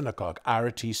the 7 o'clock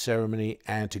Arati ceremony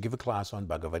and to give a class on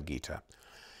Bhagavad Gita.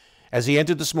 As he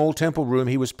entered the small temple room,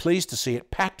 he was pleased to see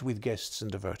it packed with guests and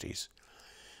devotees.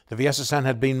 The Vyasasan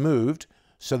had been moved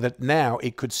so that now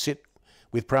it could sit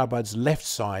with Prabhupada's left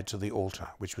side to the altar,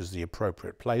 which was the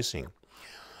appropriate placing.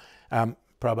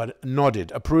 Prabhupada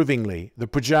nodded approvingly. The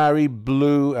Pujari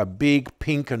blew a big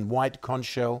pink and white conch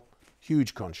shell,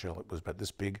 huge conch shell, it was about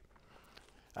this big.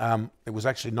 It was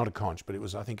actually not a conch, but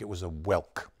I think it was a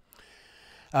whelk.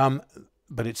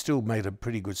 But it still made a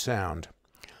pretty good sound.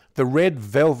 The red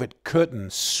velvet curtain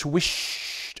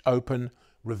swished open,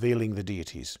 revealing the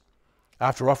deities.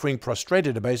 After offering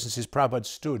prostrated obeisances, Prabhupada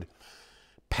stood.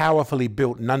 Powerfully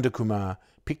built Nandakumar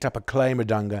picked up a clay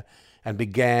mridanga and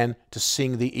began to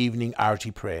sing the evening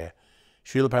arati prayer.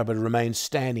 Srila Prabhupada remained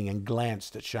standing and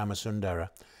glanced at Shyamasundara,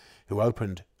 who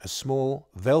opened a small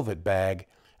velvet bag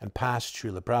and passed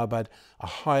Srila Prabhupada a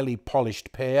highly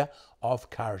polished pair of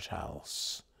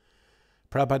kartals.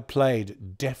 Prabhupada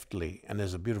played deftly, and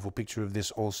there's a beautiful picture of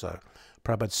this also.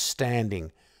 Prabhupada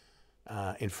standing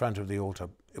in front of the altar.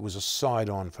 It was a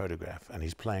side-on photograph, and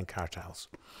he's playing kartals.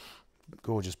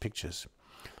 Gorgeous pictures.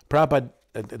 Prabhupada,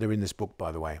 they're in this book,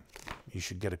 by the way. You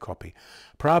should get a copy.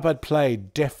 Prabhupada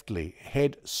played deftly,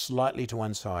 head slightly to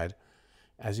one side,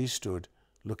 as he stood,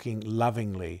 looking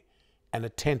lovingly and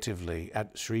attentively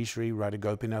at Sri Sri Radha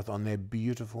Gopinath on their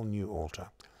beautiful new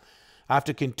altar.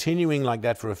 After continuing like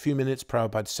that for a few minutes,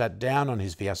 Prabhupada sat down on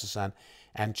his Vyasasan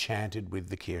and chanted with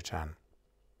the kirtan.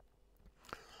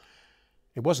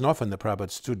 It wasn't often that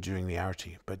Prabhupada stood during the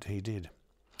arati, but he did.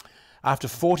 After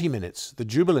 40 minutes, the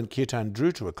jubilant kirtan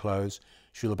drew to a close.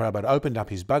 Srila Prabhupada opened up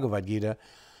his Bhagavad Gita,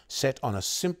 set on a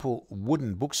simple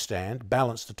wooden bookstand,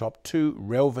 balanced atop two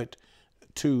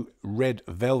red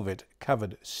velvet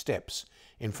covered steps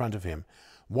in front of him.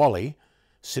 Wally,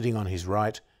 sitting on his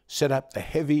right, set up the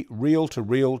heavy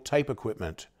reel-to-reel tape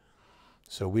equipment.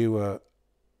 So we were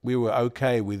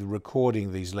okay with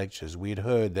recording these lectures. We had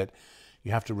heard that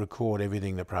you have to record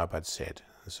everything that Prabhupada said,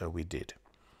 and so we did.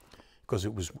 Because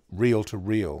it was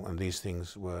reel-to-reel, and these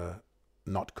things were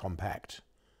not compact.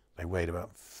 They weighed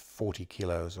about 40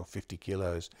 kilos or 50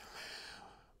 kilos.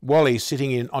 Wally,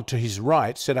 sitting in onto his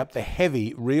right, set up the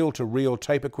heavy reel-to-reel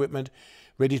tape equipment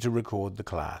ready to record the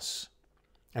class.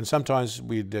 And sometimes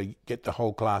we'd get the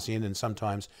whole class in, and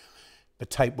sometimes the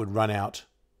tape would run out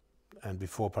and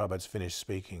before Prabhupada's finished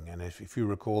speaking. And if you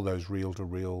recall those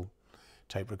reel-to-reel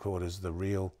tape recorders, the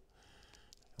reel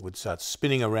would start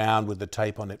spinning around with the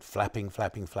tape on it, flapping,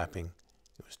 flapping, flapping.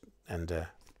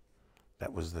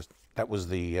 That was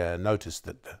the notice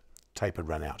that the tape had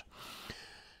run out.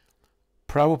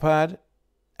 Prabhupada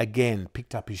again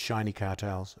picked up his shiny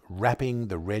kartals, wrapping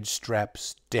the red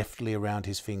straps deftly around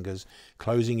his fingers,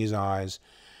 closing his eyes,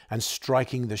 and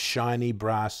striking the shiny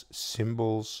brass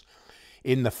cymbals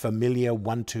in the familiar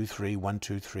 1-2-3,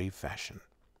 1-2-3 fashion.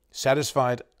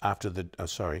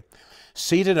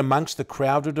 Seated amongst the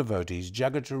crowd of devotees,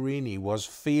 Jagatarini was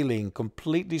feeling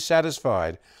completely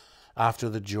satisfied after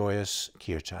the joyous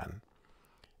kirtan,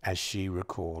 as she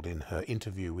recalled in her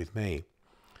interview with me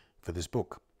for this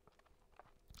book.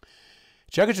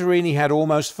 Jagatarini had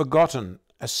almost forgotten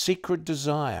a secret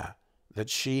desire that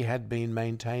she had been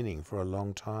maintaining for a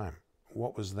long time.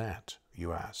 What was that,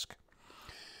 you ask?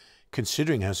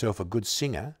 Considering herself a good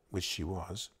singer, which she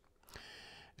was,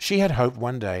 she had hoped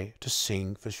one day to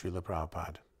sing for Srila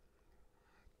Prabhupada.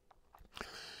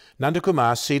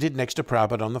 Nandakumar, seated next to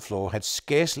Prabhupada on the floor, had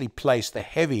scarcely placed the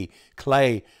heavy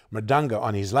clay mridanga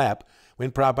on his lap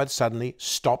when Prabhupada suddenly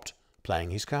stopped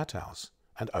playing his kartals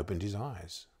and opened his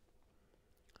eyes.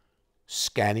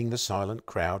 Scanning the silent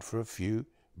crowd for a few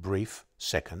brief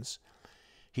seconds,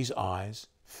 his eyes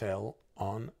fell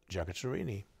on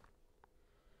Jagatarini.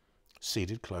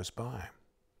 seated close by.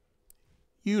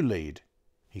 "You lead,"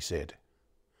 he said.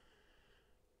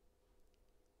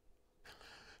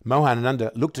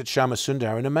 Mohanananda looked at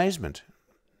Shyamasundar in amazement.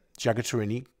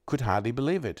 Jagatarini could hardly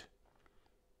believe it.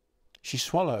 She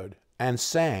swallowed and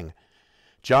sang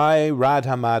Jai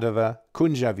Radha Madhava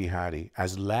Kunja Vihari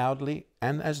as loudly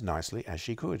and as nicely as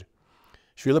she could.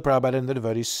 Srila Prabhupada and the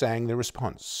devotees sang the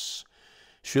response.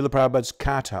 Srila Prabhupada's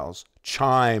kartals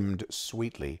chimed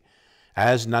sweetly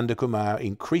as Nanda Kumar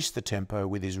increased the tempo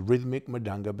with his rhythmic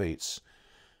mridanga beats.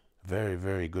 Very,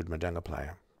 very good mridanga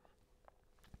player.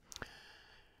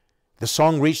 The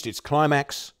song reached its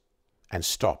climax and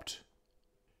stopped.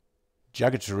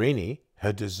 Jagatarini,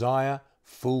 her desire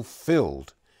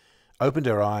fulfilled, opened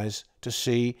her eyes to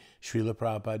see Srila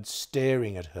Prabhupada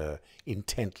staring at her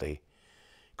intently.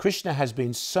 "Krishna has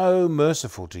been so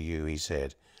merciful to you," he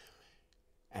said,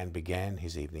 and began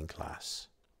his evening class.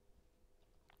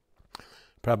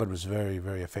 Prabhupada was very,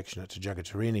 very affectionate to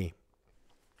Jagatarini.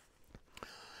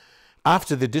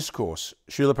 After the discourse,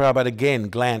 Srila Prabhupada again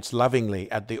glanced lovingly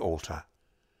at the altar.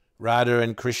 Radha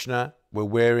and Krishna were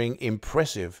wearing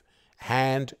impressive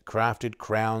hand-crafted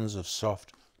crowns of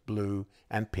soft blue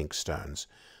and pink stones,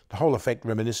 the whole effect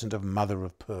reminiscent of mother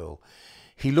of pearl.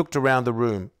 He looked around the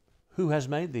room. Who has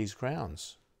made these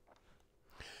crowns?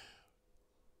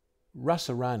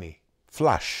 Rasarani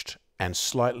flushed and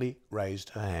slightly raised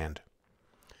her hand.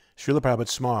 Srila Prabhupada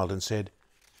smiled and said,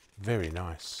 "Very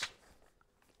nice."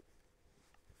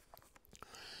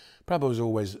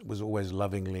 Prabhupada was always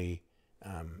lovingly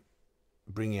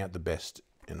bringing out the best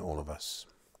in all of us,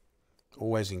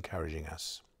 always encouraging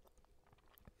us.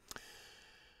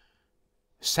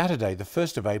 Saturday, the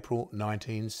 1st of April,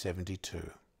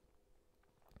 1972.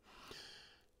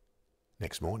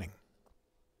 Next morning.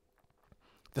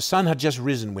 The sun had just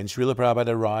risen when Srila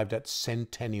Prabhupada arrived at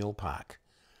Centennial Park.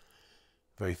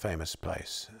 Very famous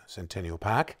place, Centennial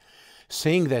Park.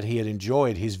 Seeing that he had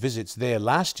enjoyed his visits there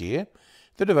last year,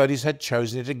 the devotees had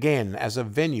chosen it again as a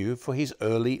venue for his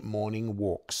early morning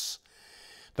walks.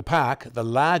 The park, the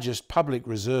largest public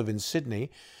reserve in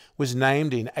Sydney, was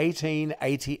named in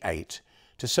 1888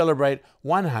 to celebrate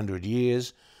 100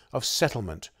 years of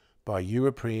settlement by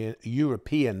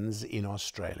Europeans in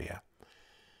Australia.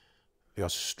 The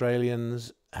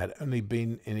Australians had only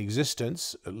been in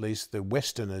existence, at least the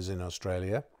Westerners in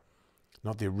Australia,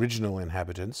 not the original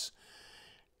inhabitants,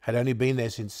 had only been there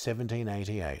since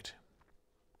 1788.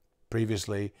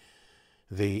 Previously,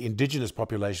 the indigenous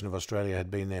population of Australia had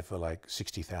been there for like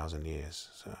 60,000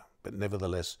 years. But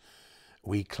nevertheless,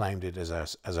 we claimed it as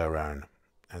our own,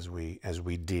 as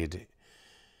we did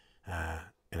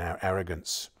in our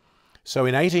arrogance. So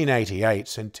in 1888,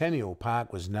 Centennial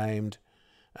Park was named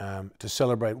to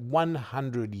celebrate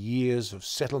 100 years of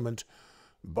settlement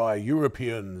by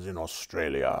Europeans in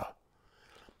Australia.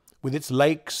 With its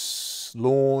lakes,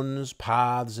 lawns,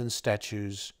 paths and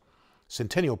statues,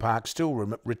 Centennial Park still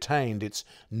retained its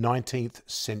 19th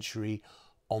century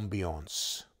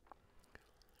ambience.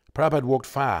 Prabhupada walked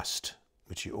fast,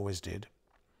 which he always did,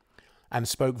 and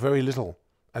spoke very little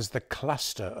as the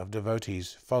cluster of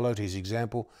devotees followed his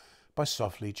example by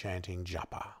softly chanting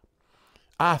japa.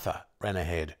 Arthur ran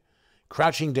ahead,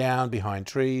 crouching down behind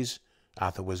trees.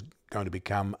 Arthur was going to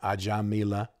become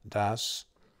Ajamila Das,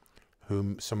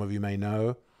 whom some of you may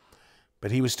know.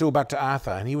 But he was still Bhakta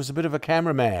Arthur, and he was a bit of a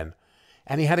cameraman.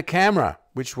 And he had a camera,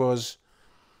 which was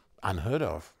unheard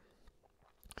of.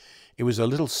 It was a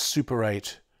little Super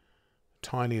 8,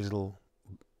 tiny little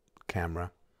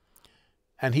camera.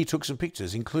 And he took some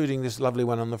pictures, including this lovely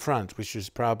one on the front, which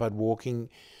is Prabhupada walking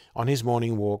on his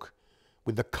morning walk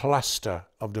with the cluster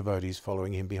of devotees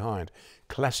following him behind.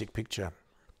 Classic picture.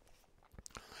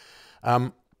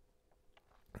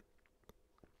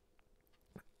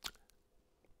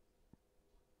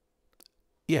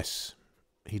 Yes,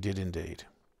 he did indeed.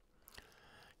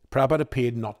 Prabhupada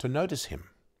appeared not to notice him.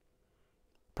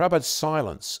 Prabhupada's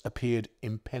silence appeared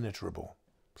impenetrable.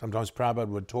 Sometimes Prabhupada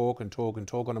would talk and talk and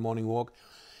talk on a morning walk.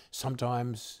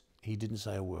 Sometimes he didn't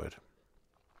say a word.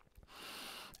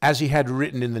 As he had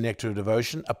written in the Nectar of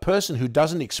Devotion, a person who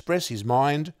doesn't express his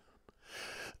mind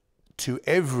to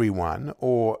everyone,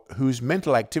 or whose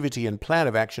mental activity and plan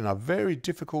of action are very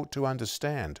difficult to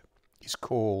understand, is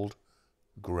called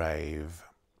grave.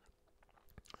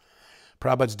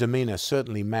 Prabhupada's demeanor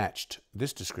certainly matched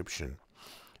this description.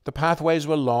 The pathways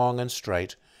were long and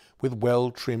straight, with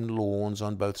well-trimmed lawns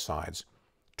on both sides.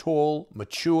 Tall,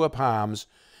 mature palms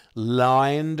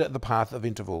lined the path at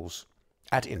intervals.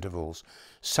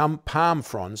 Some palm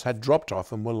fronds had dropped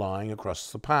off and were lying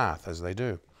across the path, as they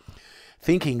do.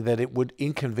 Thinking that it would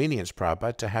inconvenience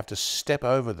Prabhupada to have to step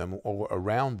over them or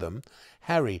around them,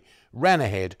 Harry ran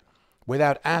ahead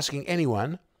without asking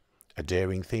anyone, a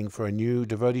daring thing for a new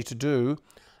devotee to do,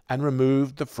 and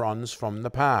removed the fronds from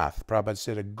the path. Prabhupada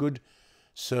said a good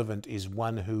servant is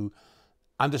one who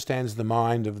understands the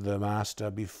mind of the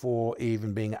master before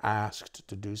even being asked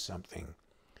to do something.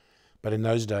 But in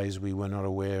those days we were not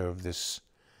aware of these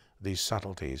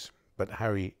subtleties, but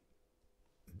Harry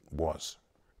was.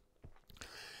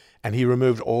 And he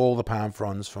removed all the palm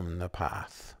fronds from the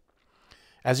path.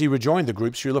 As he rejoined the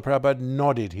group, Srila Prabhupada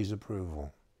nodded his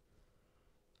approval.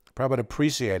 Prabhupada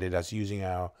appreciated us using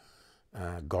our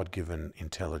God-given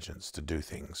intelligence to do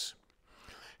things.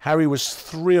 Harry was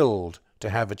thrilled to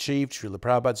have achieved Srila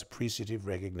Prabhupada's appreciative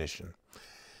recognition.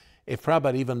 If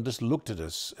Prabhupada even just looked at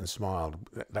us and smiled,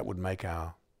 that would make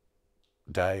our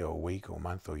day or week or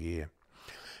month or year.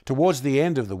 Towards the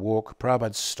end of the walk,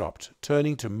 Prabhupada stopped.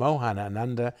 Turning to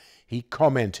Mohanananda, he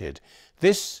commented,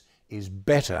 "This is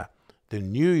better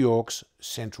than New York's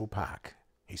Central Park,"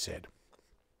 he said.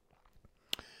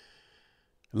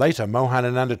 Later,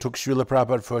 Mohanananda took Srila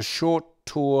Prabhupada for a short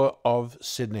tour of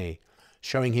Sydney,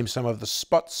 showing him some of the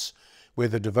spots where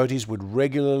the devotees would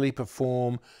regularly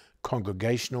perform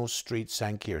congregational street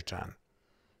Sankirtan.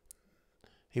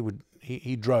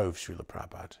 He drove Srila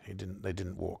Prabhupada. They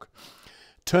didn't walk.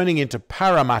 Turning into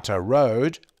Parramatta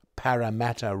Road,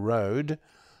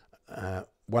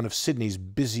 one of Sydney's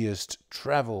busiest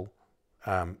traffic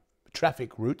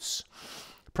routes,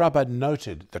 Prabhupada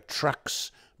noted the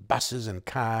trucks, buses and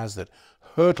cars that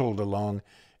hurtled along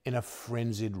in a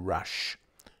frenzied rush.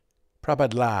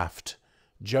 Prabhupada laughed,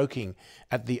 joking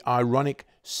at the ironic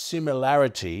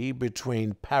similarity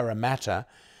between Parramatta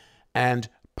and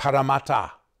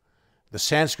Paramatta, the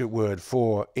Sanskrit word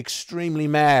for extremely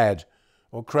mad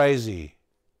or crazy.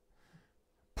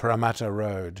 Parramatta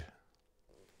Road,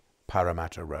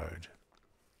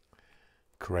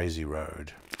 crazy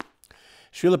road.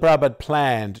 Srila Prabhupada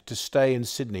planned to stay in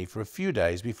Sydney for a few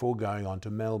days before going on to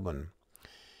Melbourne,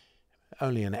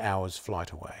 only an hour's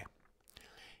flight away.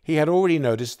 He had already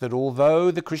noticed that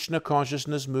although the Krishna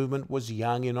consciousness movement was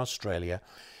young in Australia,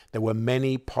 there were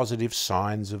many positive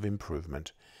signs of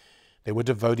improvement. There were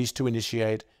devotees to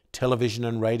initiate, television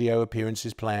and radio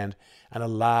appearances planned, and a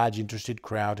large interested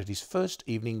crowd at his first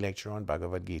evening lecture on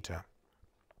Bhagavad Gita.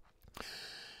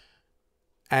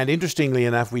 And interestingly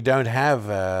enough, we don't have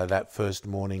that first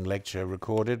morning lecture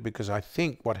recorded, because I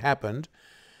think what happened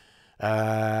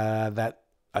that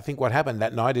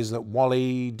night is that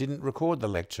Wally didn't record the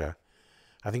lecture.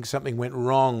 I think something went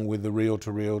wrong with the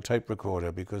reel-to-reel tape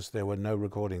recorder, because there were no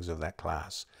recordings of that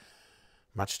class,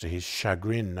 much to his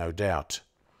chagrin, no doubt.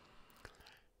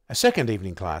 A second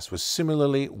evening class was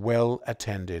similarly well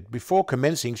attended. Before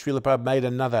commencing, Srila Prabhupada made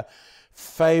another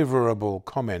favourable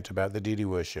comment about the deity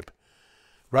worship.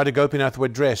 Radha Gopinath were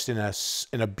dressed in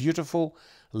a beautiful,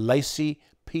 lacy,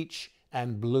 peach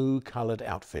and blue-coloured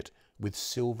outfit with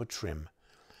silver trim.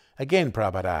 Again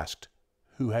Prabhupada asked,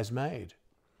 "Who has made?"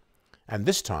 And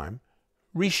this time,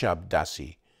 Rishabh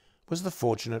Dasi was the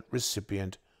fortunate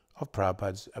recipient of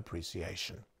Prabhupada's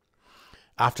appreciation.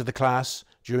 After the class,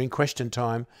 during question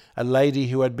time, a lady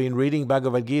who had been reading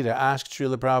Bhagavad Gita asked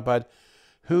Srila Prabhupada,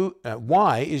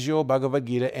 why is your Bhagavad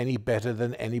Gita any better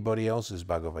than anybody else's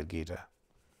Bhagavad Gita?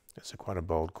 That's quite a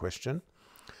bold question.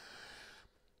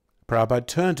 Prabhupada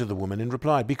turned to the woman and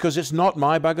replied, "Because it's not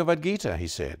my Bhagavad Gita," he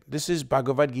said. "This is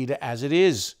Bhagavad Gita as it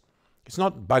is. It's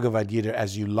not Bhagavad Gita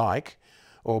as you like,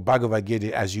 or Bhagavad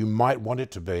Gita as you might want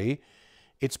it to be.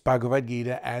 It's Bhagavad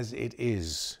Gita as it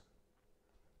is."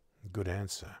 Good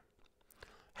answer.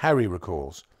 Harry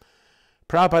recalls,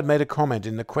 Prabhupada made a comment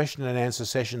in the question and answer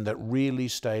session that really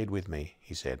stayed with me,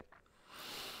 he said.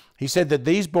 He said that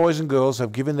these boys and girls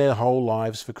have given their whole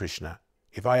lives for Krishna.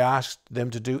 If I asked them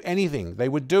to do anything, they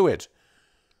would do it.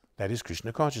 That is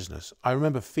Krishna consciousness. I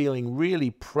remember feeling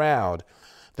really proud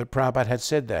that Prabhupada had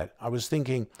said that. I was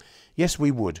thinking, yes,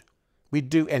 we would. We'd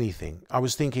do anything. I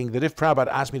was thinking that if Prabhupada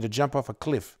asked me to jump off a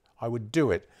cliff, I would do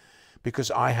it,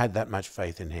 because I had that much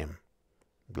faith in him.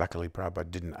 Luckily, Prabhupada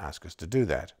didn't ask us to do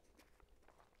that.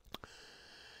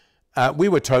 We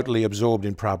were totally absorbed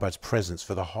in Prabhupada's presence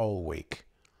for the whole week.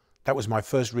 That was my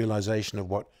first realization of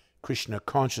what Krishna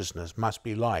consciousness must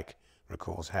be like,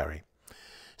 recalls Harry.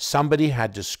 Somebody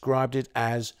had described it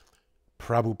as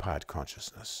Prabhupada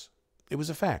consciousness. It was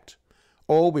a fact.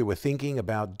 All we were thinking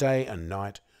about day and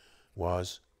night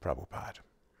was Prabhupada.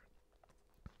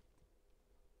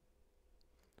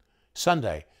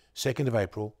 Sunday, 2nd of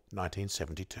April,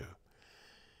 1972.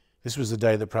 This was the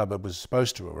day that Prabhupada was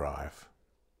supposed to arrive.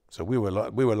 So we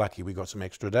were lucky we got some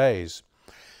extra days.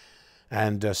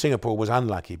 And Singapore was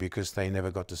unlucky because they never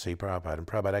got to see Prabhupada, and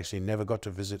Prabhupada actually never got to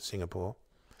visit Singapore.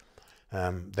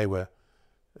 They were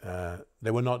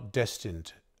not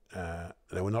destined,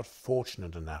 they were not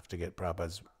fortunate enough to get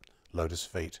Prabhupada's lotus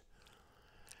feet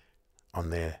on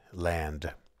their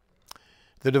land.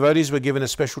 The devotees were given a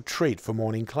special treat for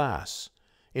morning class.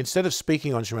 Instead of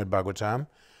speaking on Srimad Bhagavatam,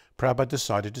 Prabhupada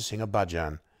decided to sing a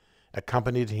bhajan,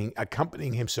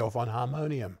 accompanying himself on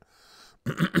harmonium.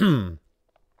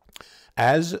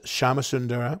 As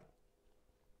Shyamasundara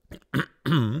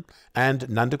and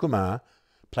Nandakumar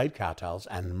played kartals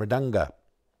and mridanga.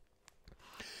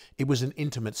 It was an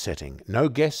intimate setting. No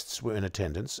guests were in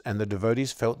attendance, and the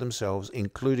devotees felt themselves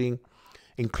included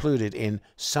in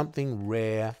something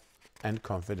rare and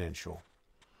confidential.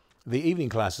 The evening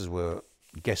classes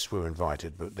guests were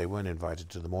invited, but they weren't invited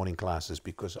to the morning classes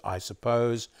because I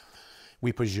suppose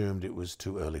we presumed it was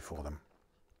too early for them.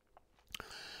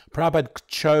 Prabhupada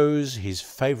chose his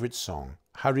favorite song,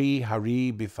 Hari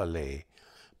Hari Bifale,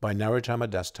 by Narottama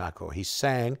Das Thakur. He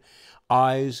sang,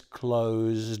 eyes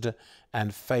closed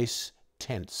and face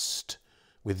tensed,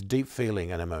 with deep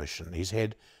feeling and emotion, his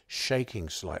head shaking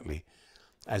slightly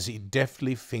as he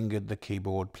deftly fingered the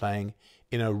keyboard, playing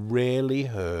in a rarely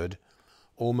heard,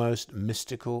 almost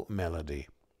mystical melody.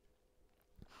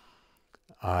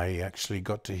 I actually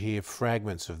got to hear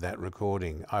fragments of that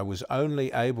recording. I was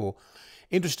only able,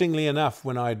 interestingly enough,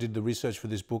 when I did the research for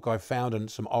this book, I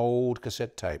found some old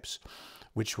cassette tapes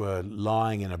which were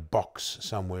lying in a box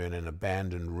somewhere in an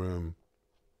abandoned room.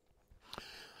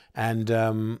 And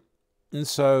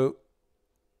so,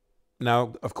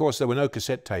 now, of course, there were no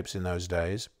cassette tapes in those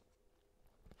days,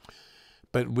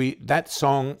 but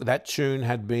that tune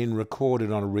had been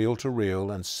recorded on a reel-to-reel,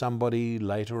 and somebody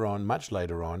later on, much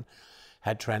later on,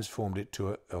 had transferred it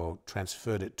to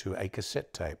a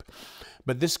cassette tape.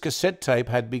 But this cassette tape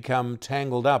had become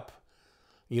tangled up.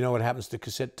 You know what happens to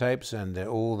cassette tapes, and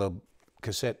all the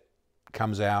cassette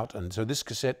comes out, and so this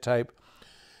cassette tape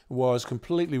was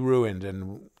completely ruined,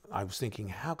 and I was thinking,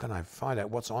 how can I find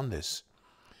out what's on this?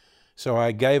 So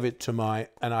I gave it to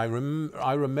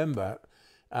I remember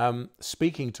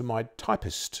speaking to my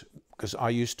typist, because I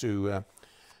used to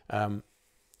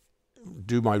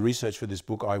do my research for this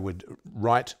book. I would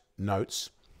write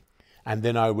notes, and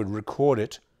then I would record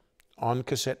it on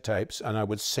cassette tapes, and I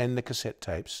would send the cassette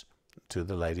tapes to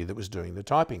the lady that was doing the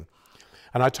typing.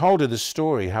 And I told her the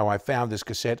story, how I found this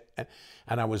cassette,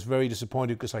 and I was very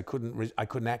disappointed because I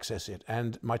couldn't access it.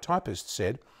 And my typist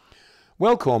said,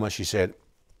 "Well, Korma," she said,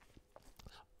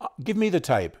 "give me the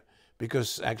tape,"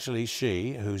 because actually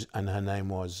and her name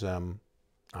was,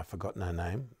 I've forgotten her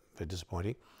name, very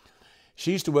disappointing.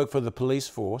 She used to work for the police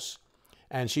force,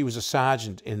 and she was a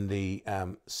sergeant in the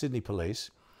Sydney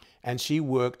Police, and she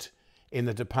worked in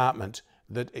the department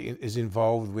that is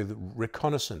involved with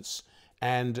reconnaissance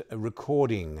and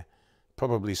recording,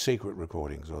 probably secret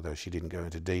recordings, although she didn't go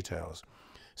into details.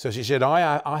 So she said,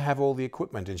 I have all the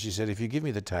equipment, and she said, if you give me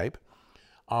the tape,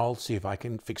 I'll see if I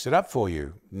can fix it up for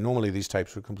you. Normally these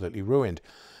tapes were completely ruined.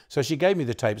 So she gave me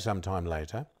the tape sometime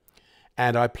later,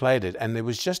 and I played it, and there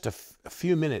was just a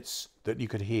few minutes that you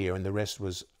could hear, and the rest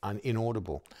was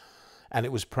inaudible. And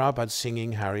it was Prabhupada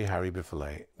singing Hari Hari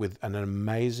Bifale with an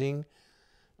amazing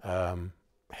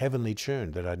heavenly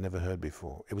tune that I'd never heard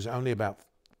before. It was only about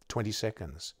 20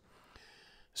 seconds.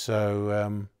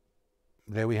 So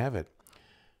there we have it.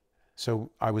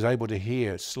 So I was able to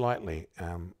hear slightly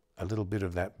a little bit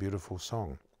of that beautiful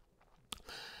song.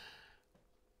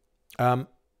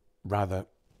 Rather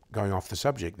going off the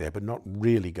subject there, but not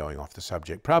really going off the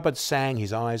subject. Prabhupada sang,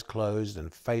 his eyes closed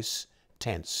and face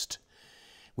tensed,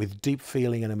 with deep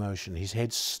feeling and emotion, his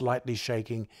head slightly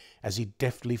shaking as he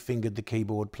deftly fingered the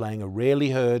keyboard, playing a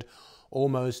rarely heard,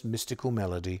 almost mystical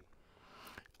melody.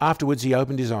 Afterwards he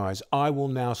opened his eyes. "I will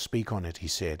now speak on it," he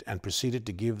said, and proceeded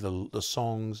to give the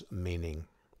song's meaning.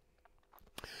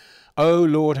 "O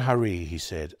Lord Hari," he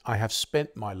said, "I have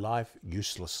spent my life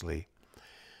uselessly.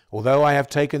 Although I have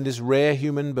taken this rare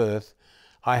human birth,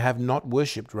 I have not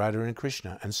worshipped Radha and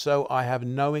Krishna, and so I have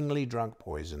knowingly drunk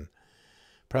poison."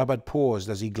 Prabhupada paused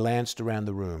as he glanced around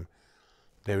the room.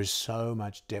 "There is so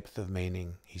much depth of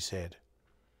meaning," he said.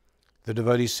 The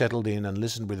devotees settled in and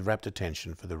listened with rapt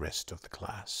attention for the rest of the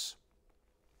class.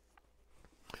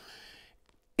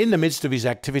 In the midst of his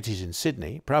activities in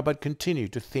Sydney, Prabhupada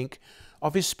continued to think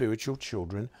of his spiritual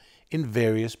children in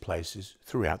various places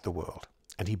throughout the world,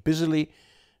 and he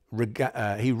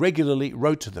regularly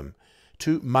wrote to them,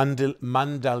 to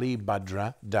Mandali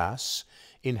Bhadra Das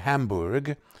in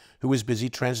Hamburg, who was busy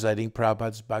translating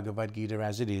Prabhupada's Bhagavad Gita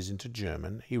as it is into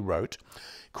German, he wrote,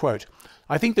 quote,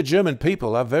 "I think the German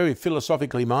people are very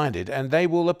philosophically minded and they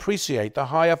will appreciate the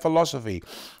higher philosophy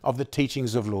of the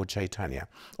teachings of Lord Chaitanya,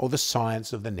 or the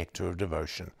science of the nectar of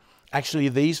devotion. Actually,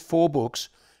 these 4 books,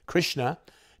 Krishna,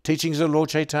 Teachings of Lord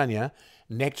Chaitanya,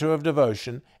 Nectar of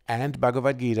Devotion, and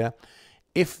Bhagavad Gita,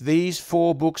 if these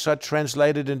 4 books are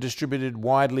translated and distributed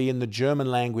widely in the German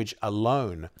language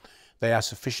alone, they are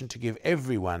sufficient to give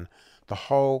everyone the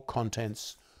whole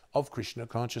contents of Krishna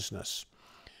consciousness."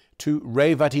 To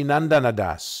Revatinandana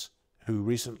Das, who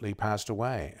recently passed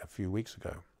away a few weeks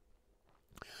ago.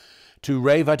 To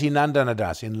Revatinandana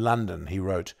Das in London, he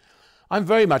wrote, "I'm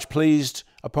very much pleased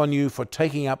upon you for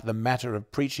taking up the matter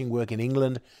of preaching work in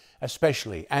England,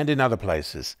 especially, and in other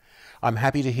places. I'm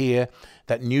happy to hear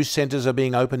that new centres are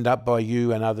being opened up by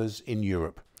you and others in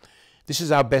Europe. This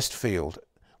is our best field.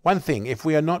 One thing, if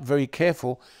we are not very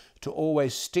careful to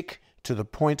always stick to the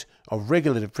point of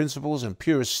regulative principles and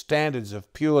purest standards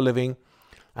of pure living,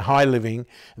 high living,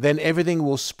 then everything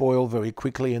will spoil very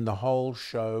quickly and the whole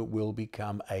show will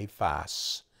become a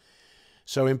farce.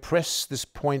 So impress this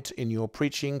point in your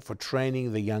preaching for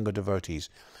training the younger devotees.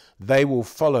 They will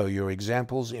follow your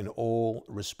examples in all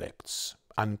respects."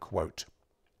 Unquote.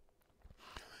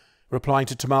 Replying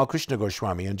to Tamal Krishna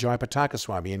Goswami and Jayapataka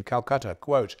Swami in Calcutta,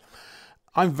 quote,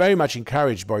 "I'm very much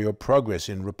encouraged by your progress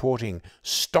in reporting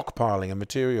stockpiling of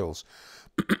materials."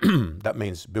 That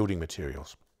means building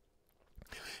materials.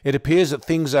 "It appears that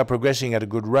things are progressing at a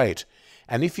good rate,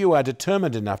 and if you are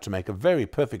determined enough to make a very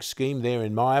perfect scheme there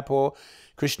in Mayapur,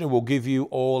 Krishna will give you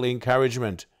all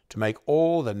encouragement to make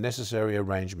all the necessary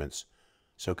arrangements.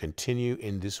 So continue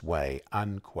in this way."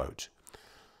 Unquote.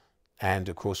 And,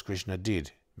 of course, Krishna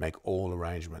did make all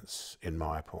arrangements in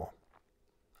Mayapur.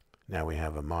 Now we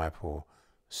have a Mayapur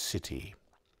city.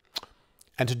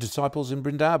 And to disciples in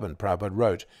Vrindavan, Prabhupada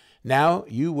wrote, "Now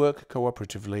you work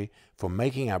cooperatively for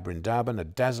making our Vrindavan a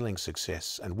dazzling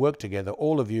success, and work together,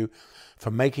 all of you,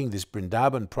 for making this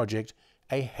Vrindavan project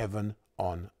a heaven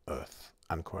on earth."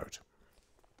 Unquote.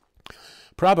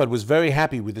 Prabhupada was very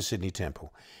happy with the Sydney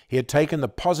temple. He had taken the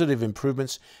positive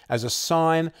improvements as a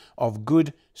sign of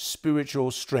good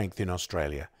spiritual strength in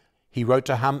Australia. He wrote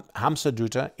to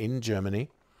Hamsadutta in Germany,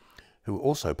 who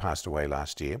also passed away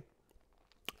last year,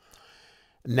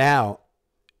 "Now,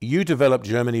 you develop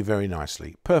Germany very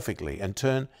nicely, perfectly, and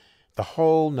turn the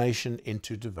whole nation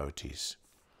into devotees.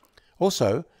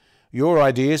 Also, your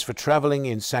ideas for travelling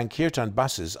in Sankirtan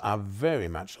buses are very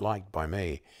much liked by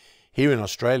me. Here in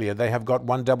Australia, they have got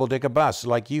one double-decker bus,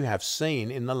 like you have seen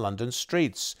in the London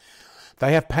streets.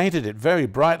 They have painted it very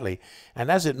brightly, and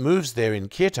as it moves there in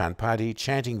Kirtan party,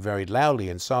 chanting very loudly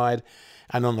inside,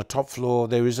 and on the top floor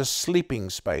there is a sleeping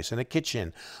space and a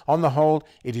kitchen. On the whole,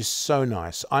 it is so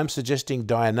nice. I'm suggesting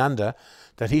Dayananda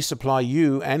that he supply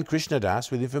you and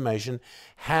Krishnadas with information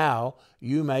how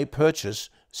you may purchase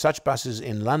such buses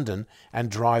in London and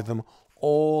drive them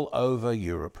all over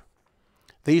Europe.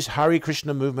 These Hare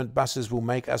Krishna movement buses will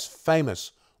make us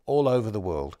famous all over the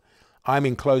world. I'm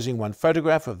enclosing one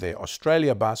photograph of their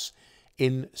Australia bus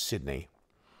in Sydney."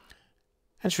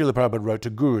 And Srila Prabhupada wrote to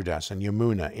Gurudas and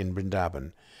Yamuna in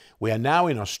Vrindavan, "We are now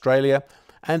in Australia,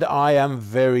 and I am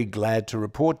very glad to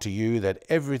report to you that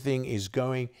everything is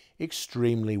going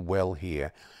extremely well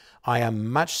here. I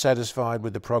am much satisfied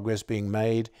with the progress being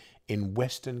made in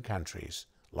Western countries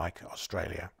like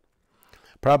Australia."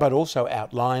 Prabhupada also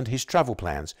outlined his travel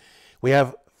plans. "We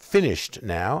have finished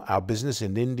now our business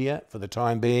in India for the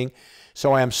time being,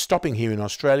 so I am stopping here in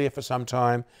Australia for some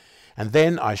time, and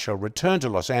then I shall return to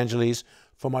Los Angeles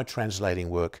for my translating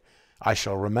work. I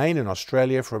shall remain in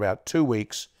Australia for about 2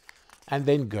 weeks and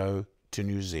then go to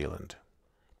New Zealand."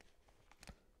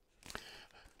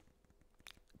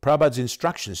 Prabhupada's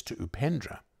instructions to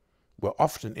Upendra were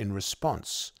often in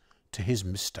response to his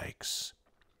mistakes.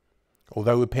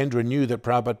 Although Upendra knew that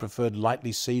Prabhupada preferred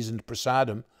lightly seasoned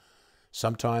prasadam,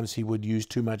 sometimes he would use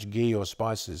too much ghee or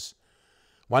spices.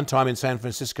 One time in San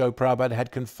Francisco, Prabhupada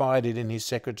had confided in his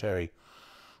secretary,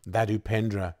 "That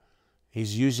Upendra,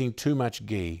 he's using too much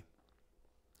ghee.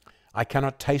 I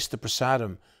cannot taste the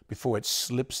prasadam before it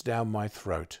slips down my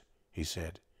throat," he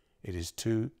said. "It is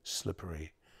too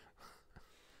slippery."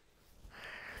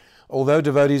 Although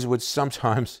devotees would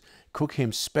sometimes cook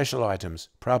him special items,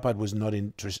 Prabhupada was not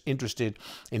interested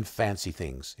in fancy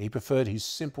things. He preferred his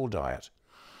simple diet,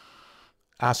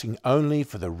 asking only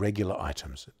for the regular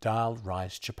items, dal,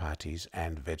 rice, chapatis,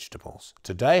 and vegetables.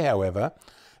 Today, however,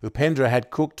 Upendra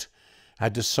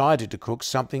had decided to cook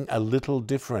something a little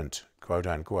different, quote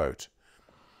unquote.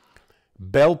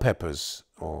 Bell peppers,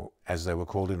 or as they were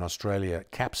called in Australia,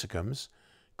 capsicums,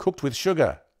 cooked with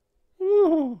sugar,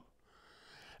 Ooh.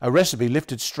 A recipe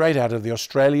lifted straight out of the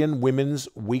Australian Women's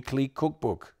Weekly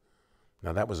Cookbook.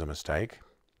 Now that was a mistake.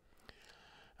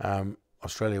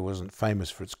 Australia wasn't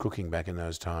famous for its cooking back in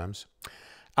those times.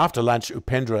 After lunch,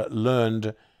 Upendra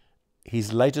learned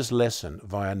his latest lesson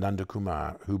via Nanda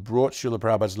Kumar, who brought Srila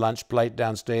Prabhupada's lunch plate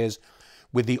downstairs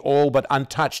with the all but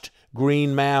untouched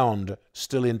green mound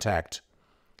still intact.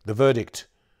 The verdict: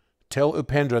 tell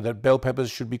Upendra that bell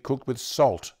peppers should be cooked with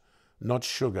salt, not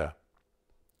sugar.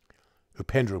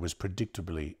 Upendra was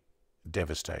predictably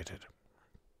devastated.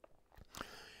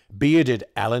 Bearded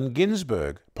Allen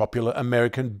Ginsberg, popular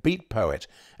American beat poet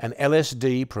and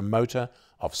LSD promoter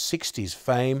of 60s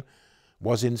fame,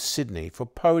 was in Sydney for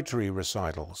poetry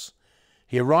recitals.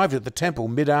 He arrived at the temple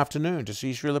mid-afternoon to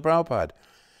see Srila Prabhupada.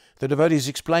 The devotees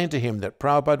explained to him that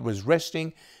Prabhupada was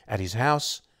resting at his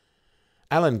house.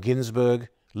 Allen Ginsberg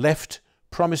left,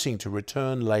 promising to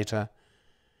return later.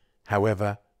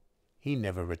 However, he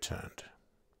never returned.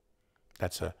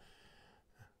 That's a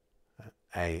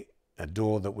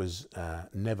door that was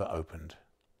never opened.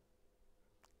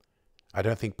 I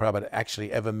don't think Prabhupada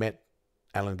actually ever met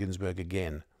Allen Ginsberg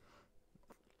again.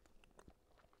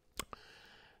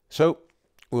 So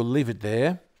we'll leave it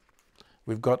there.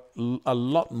 We've got a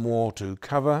lot more to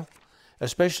cover,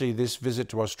 especially this visit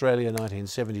to Australia in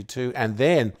 1972, and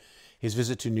then his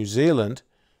visit to New Zealand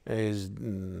is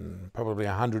probably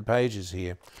 100 pages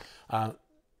here.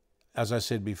 As I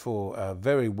said before, a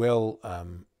very well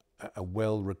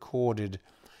recorded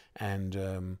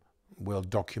and well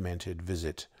documented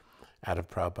visit out of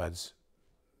Prabhupada's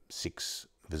 6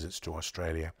 visits to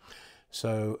Australia.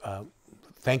 So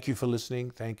thank you for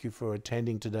listening. Thank you for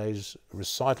attending today's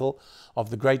recital of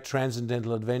the great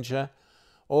transcendental adventure.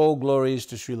 All glories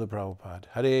to Srila Prabhupada.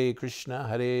 Hare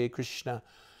Krishna,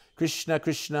 Krishna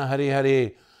Krishna, Hare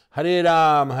Hare, Hare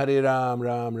Ram,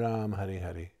 Ram Ram, Hare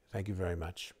Hare. Thank you very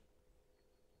much.